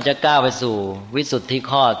นี้มันจะก้าวไปสู่วิสุทธิ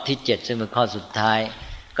ข้อที่7ซึ่งเป็นข้อสุดท้าย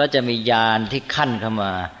ก็จะมีญาณที่ขั้นเข้าม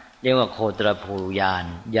าเรียกว่าโคตรภูญาณ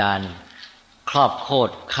ญาณครอบโคต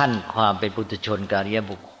รขั้นความเป็นปุถุชนอริย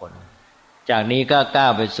บุคคลจากนี้ก็ก้า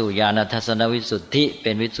วไปสู่ญาณทัศนวิสุทธิเ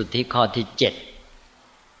ป็นวิสุทธิข้อที่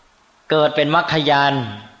7เกิดเป็นมรรคญาณ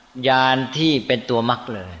ญาณที่เป็นตัวมรรค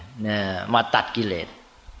เลยนะมาตัดกิเลส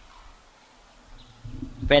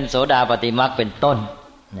เป็นโสดาปัตติมรรคเป็นต้น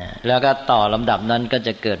นะแล้วก็ต่อลำดับนั้นก็จ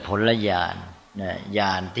ะเกิดผลญาณนะญ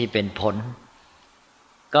าณที่เป็นผล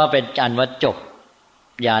ก็เป็นอันว่าจบ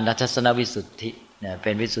ญาณทัศนวิสุทธินะเ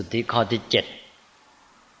ป็นวิสุทธิข้อที่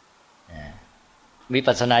7นะวิ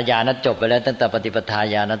ปัสสนาญาณนั้นจบไปแล้วตั้งแต่ปฏิปทา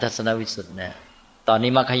ญาณทัศนวิสุทธินะตอน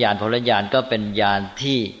นี้มรรคญาณผลญาณก็เป็นญาณ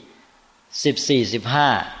ที่14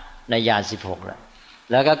 15ในญาณ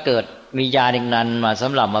16แล้วก็เกิดมีญาณอีกนั้นมาส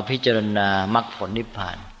ำหรับมาพิจารณามรรคผลนิพพ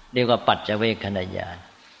านเรียกว่าปัจเจเวคขณญาณ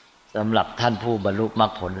สำหรับท่านผู้บรรลุมรร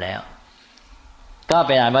คผลแล้วก็เ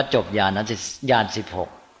ป็นอันว่าจบญาณนั้นญาณ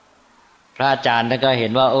16พระอาจารย์ท่านก็เห็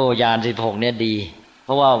นว่าโอ้ญาณ16เนี่ยดีเพ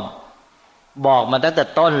ราะว่าบอกมาตั้งแต่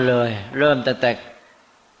ต้นเลยเริ่มตั้งแต่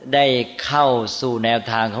ได้เข้าสู่แนว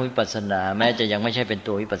ทางของวิปัสสนาแม้จะยังไม่ใช่เป็น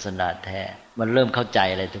ตัววิปัสสนาแท้มันเริ่มเข้าใจ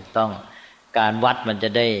อะไรถูกต้องการวัดมันจะ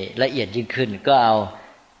ได้ละเอียดยิ่งขึ้นก็เอา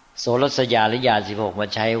โสรสญาณหรือญาณ16มา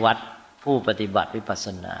ใช้วัดผู้ปฏิบัติวิปัสส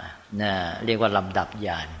นานะเรียกว่าลำดับญ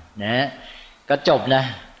าณนะก็จบนะ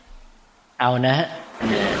เอานะ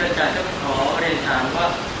อาจารย์จะขอเรียนถามว่า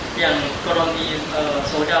อย่างกรณีโ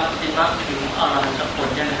สดาปัตติมรรคถึงอรหันตผล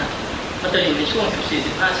เนี่ยนะครับมันจะอยู่ในช่วง14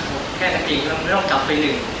 15 16แค่นั้นเองเราไม่ต้องกลับไป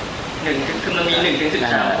1คือมันมี1 ถึง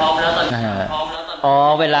 13พร้อมแล้วตอนพร้อมแล้วตอนอ๋อ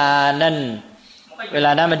เวลานั้น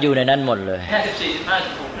มันอยู่ในนั้นหมดเลยแค่14 15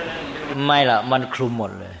 16เท่านั้นไม่ล่ะมันคลุมหม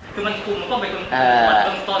ดเลยคือมันคลุมก็เป็นเ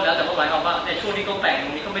ริ่มต้นแล้วแต่ว่าหมายความว่าในช่วงนี้ก็แบ่งตร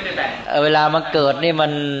งนี้ก็ไม่ได้แบ่งเวลามันเกิดนี่มั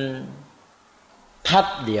นทับ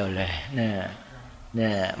เดียวเลยเนี่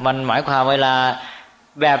ยมันหมายความเวลา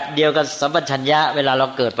แบบเดียวกับสัมปชัญญะเวลาเรา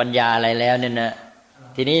เกิดปัญญาอะไรแล้วเนี่ยนะ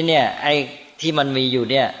ทีนี้เนี่ยไอ้ที่มันมีอยู่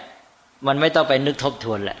เนี่ยมันไม่ต้องไปนึกทบท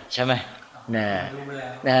วนแหละใช่ไหม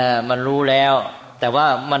มันรู้แล้วแต่ว่า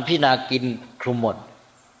มันพิจารณากินคลุมหมด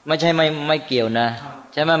ไม่ใช่ไม่เกี่ยวนะ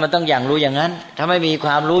ใช่ไหมมันต้องอย่างรู้อย่างนั้นถ้าไม่มีค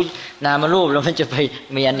วามรู้นามรูปแล้วมันจะไป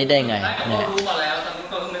มีอันนี้ได้ไงเนี่ยรู้มาแล้วแต่มัน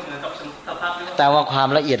ก็ไม่เหมือนกับสภาพแต่ว่าความ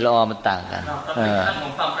ละเอียดละออมันต่างกันขอ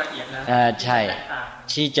งความละเอียดนะใช่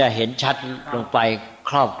ที่จะเห็นชัดลงไป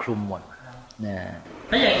ครอบคลุมหมดนะ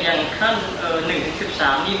ถ้าอย่างขั้น1 ถึง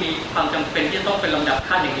 13นี่มีความจำเป็นที่ต้องเป็นลำดับ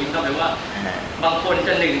ขั้นอย่างนี้ก็แปลว่าบางคนจ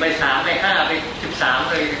ะ1 ไป 3 ไป 5 ไป 13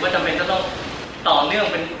เลยหรือว่าจำเป็นต้องต่อเนื่อง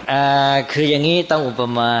เป็นคืออย่างนี้ต้องอุป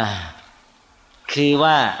มาคือ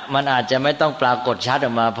ว่ามันอาจจะไม่ต้องปรากฏชัดอ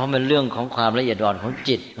อกมาเพราะมันเรื่องของความละเอียดอ่อนของ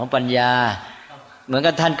จิตของปัญญาเหมือน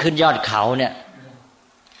กับท่านขึ้นยอดเขาเนี่ย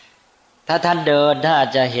ถ้าท่านเดินถ้าอาจ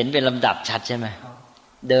จะเห็นเป็นลำดับชัดใช่ไหม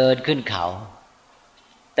เดินขึ้นเขา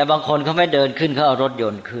แต่บางคนเขาไม่เดินขึ้นเขาเอารถย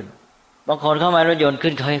นต์ขึ้นบางคนเขาไม่รถยนต์ขึ้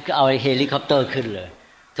นเขาเอาเฮลิคอปเตอร์ขึ้นเลย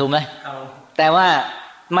ถูกไหมแต่ว่า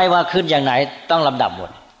ไม่ว่าขึ้นอย่างไหนต้องลำดับหมด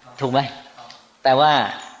ถูกไหมแต่ว่า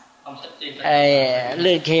เ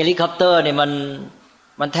รื่องเฮลิคอปเตอร์เนี่ย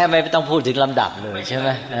มันแทบไม่ต้องพูดถึงลำดับเลยใช่ไหม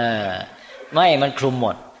ไม่มันคลุมหม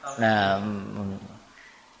ด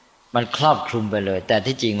มันครอบคลุมไปเลยแต่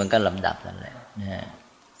ที่จริงมันก็ลำดับนั่นแหละ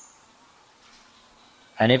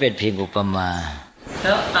อันนี้เป็นเพียงอุปมาแ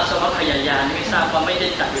ล้วอาสวะขยายานไม่ทราบว่าไม่ได้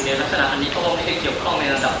จัดอยู่ในลักษณะอันนี้เพราะว่าไม่ได้เกี่ยวข้องใน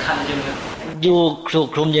ระดับขั้นใช่ไหมครับอยู่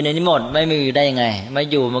คลุมอยู่ในนี้หมดไม่มีได้ยังไงไม่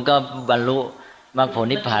อยู่มันก็บรรลุมรรคผล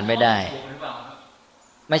นิพพานไม่ได้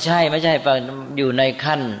ไม่ใช่อยู่ใน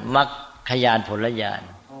ขั้นมรรคญาณผลญาณ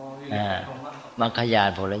มรรคญาณ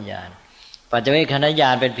ผลญาณปัจเจเวคขณญา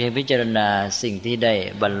ณเป็นเพียงพิจารณาสิ่งที่ได้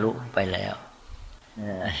บรรลุไปแล้ว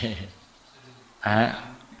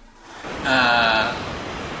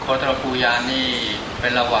โคตรภูญาณนี่เป็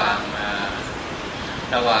นระหว่าง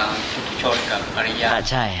ปุถุชนกับอริยะ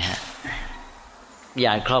ใช่ฮะญ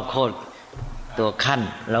าณครอบโคตรตัวขั้น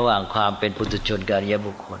ระหว่างความเป็นปุถุชนกับอริย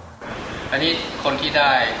บุคคลอันนี้คนที่ไ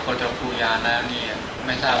ด้โคตรภูญาณแล้วนี่ไ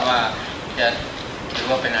ม่ทราบว่าจะถือ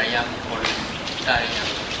ว่าเป็นอริยบุคคลได้ยัง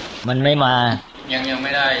มันไม่มายังไ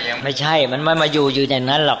ม่ได้ยังไม่ใช่มันไม่มาอยู่อย่าง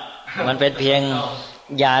นั้นหรอกมันเป็นเพียง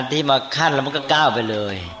ญาณที่มาขั้นแล้วมันก็ก้าวไปเล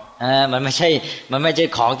ยมันไม่ใช่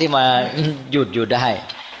ของที่มาหยุดอยู่ได้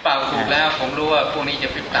เปล่าถูกแล้วผมรู้ว่าพวกนี้จะ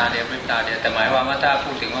พริบตาเดียวแต่หมายว่าถ้าพู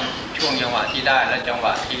ดถึงว่าช่วงจังหวะที่ได้และจังหว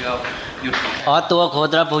ะที่เราหยุดตัวโค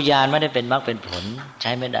ตรภูญาณไม่ได้เป็นมรรคเป็นผลใ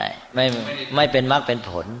ช้ไม่ได้ไม่เป็นมรรคเป็น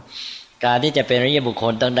ผลการที่จะเป็นอริยบุคค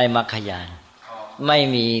ลต้องได้มรรคญาณ ไม่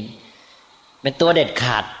มีเป็นตัวเด็ดข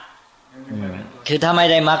าดคือถ้าไม่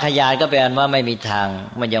ได้มรรคญาณก็แปลว่าไม่มีทาง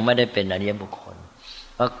มันยังไม่ได้เป็นอริยบุคคล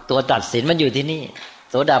เพราะตัวตัดสินมันอยู่ที่นี่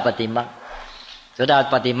โสดาปัตติมรรคโสดา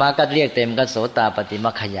ปัตติมรรคก็เรียกเต็มก็โสตาปัตติม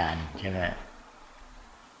รรคญาณใช่ไหม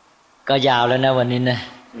ก็ยาวแล้วนะวันนี้นะ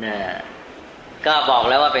ก็บอก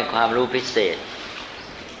แล้วว่าเป็นความรู้พิเศษ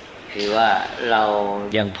คือว่าเรา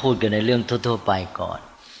ยังพูดกันในเรื่องทั่วๆไปก่อน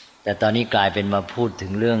แต่ตอนนี้กลายเป็นมาพูดถึ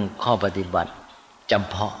งเรื่องข้อปฏิบัติจำ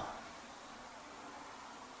เพาะ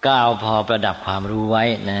ก็เอาพอประดับความรู้ไว้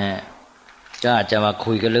นะฮะก็อาจจะมา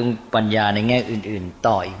คุยกันเรื่องปัญญาในแง่อื่นๆ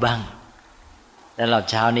ต่ออีกบ้างแล้วเรา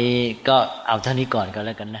เช้านี้ก็เอาเท่านี้ก่อนก็แ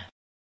ล้วกันนะ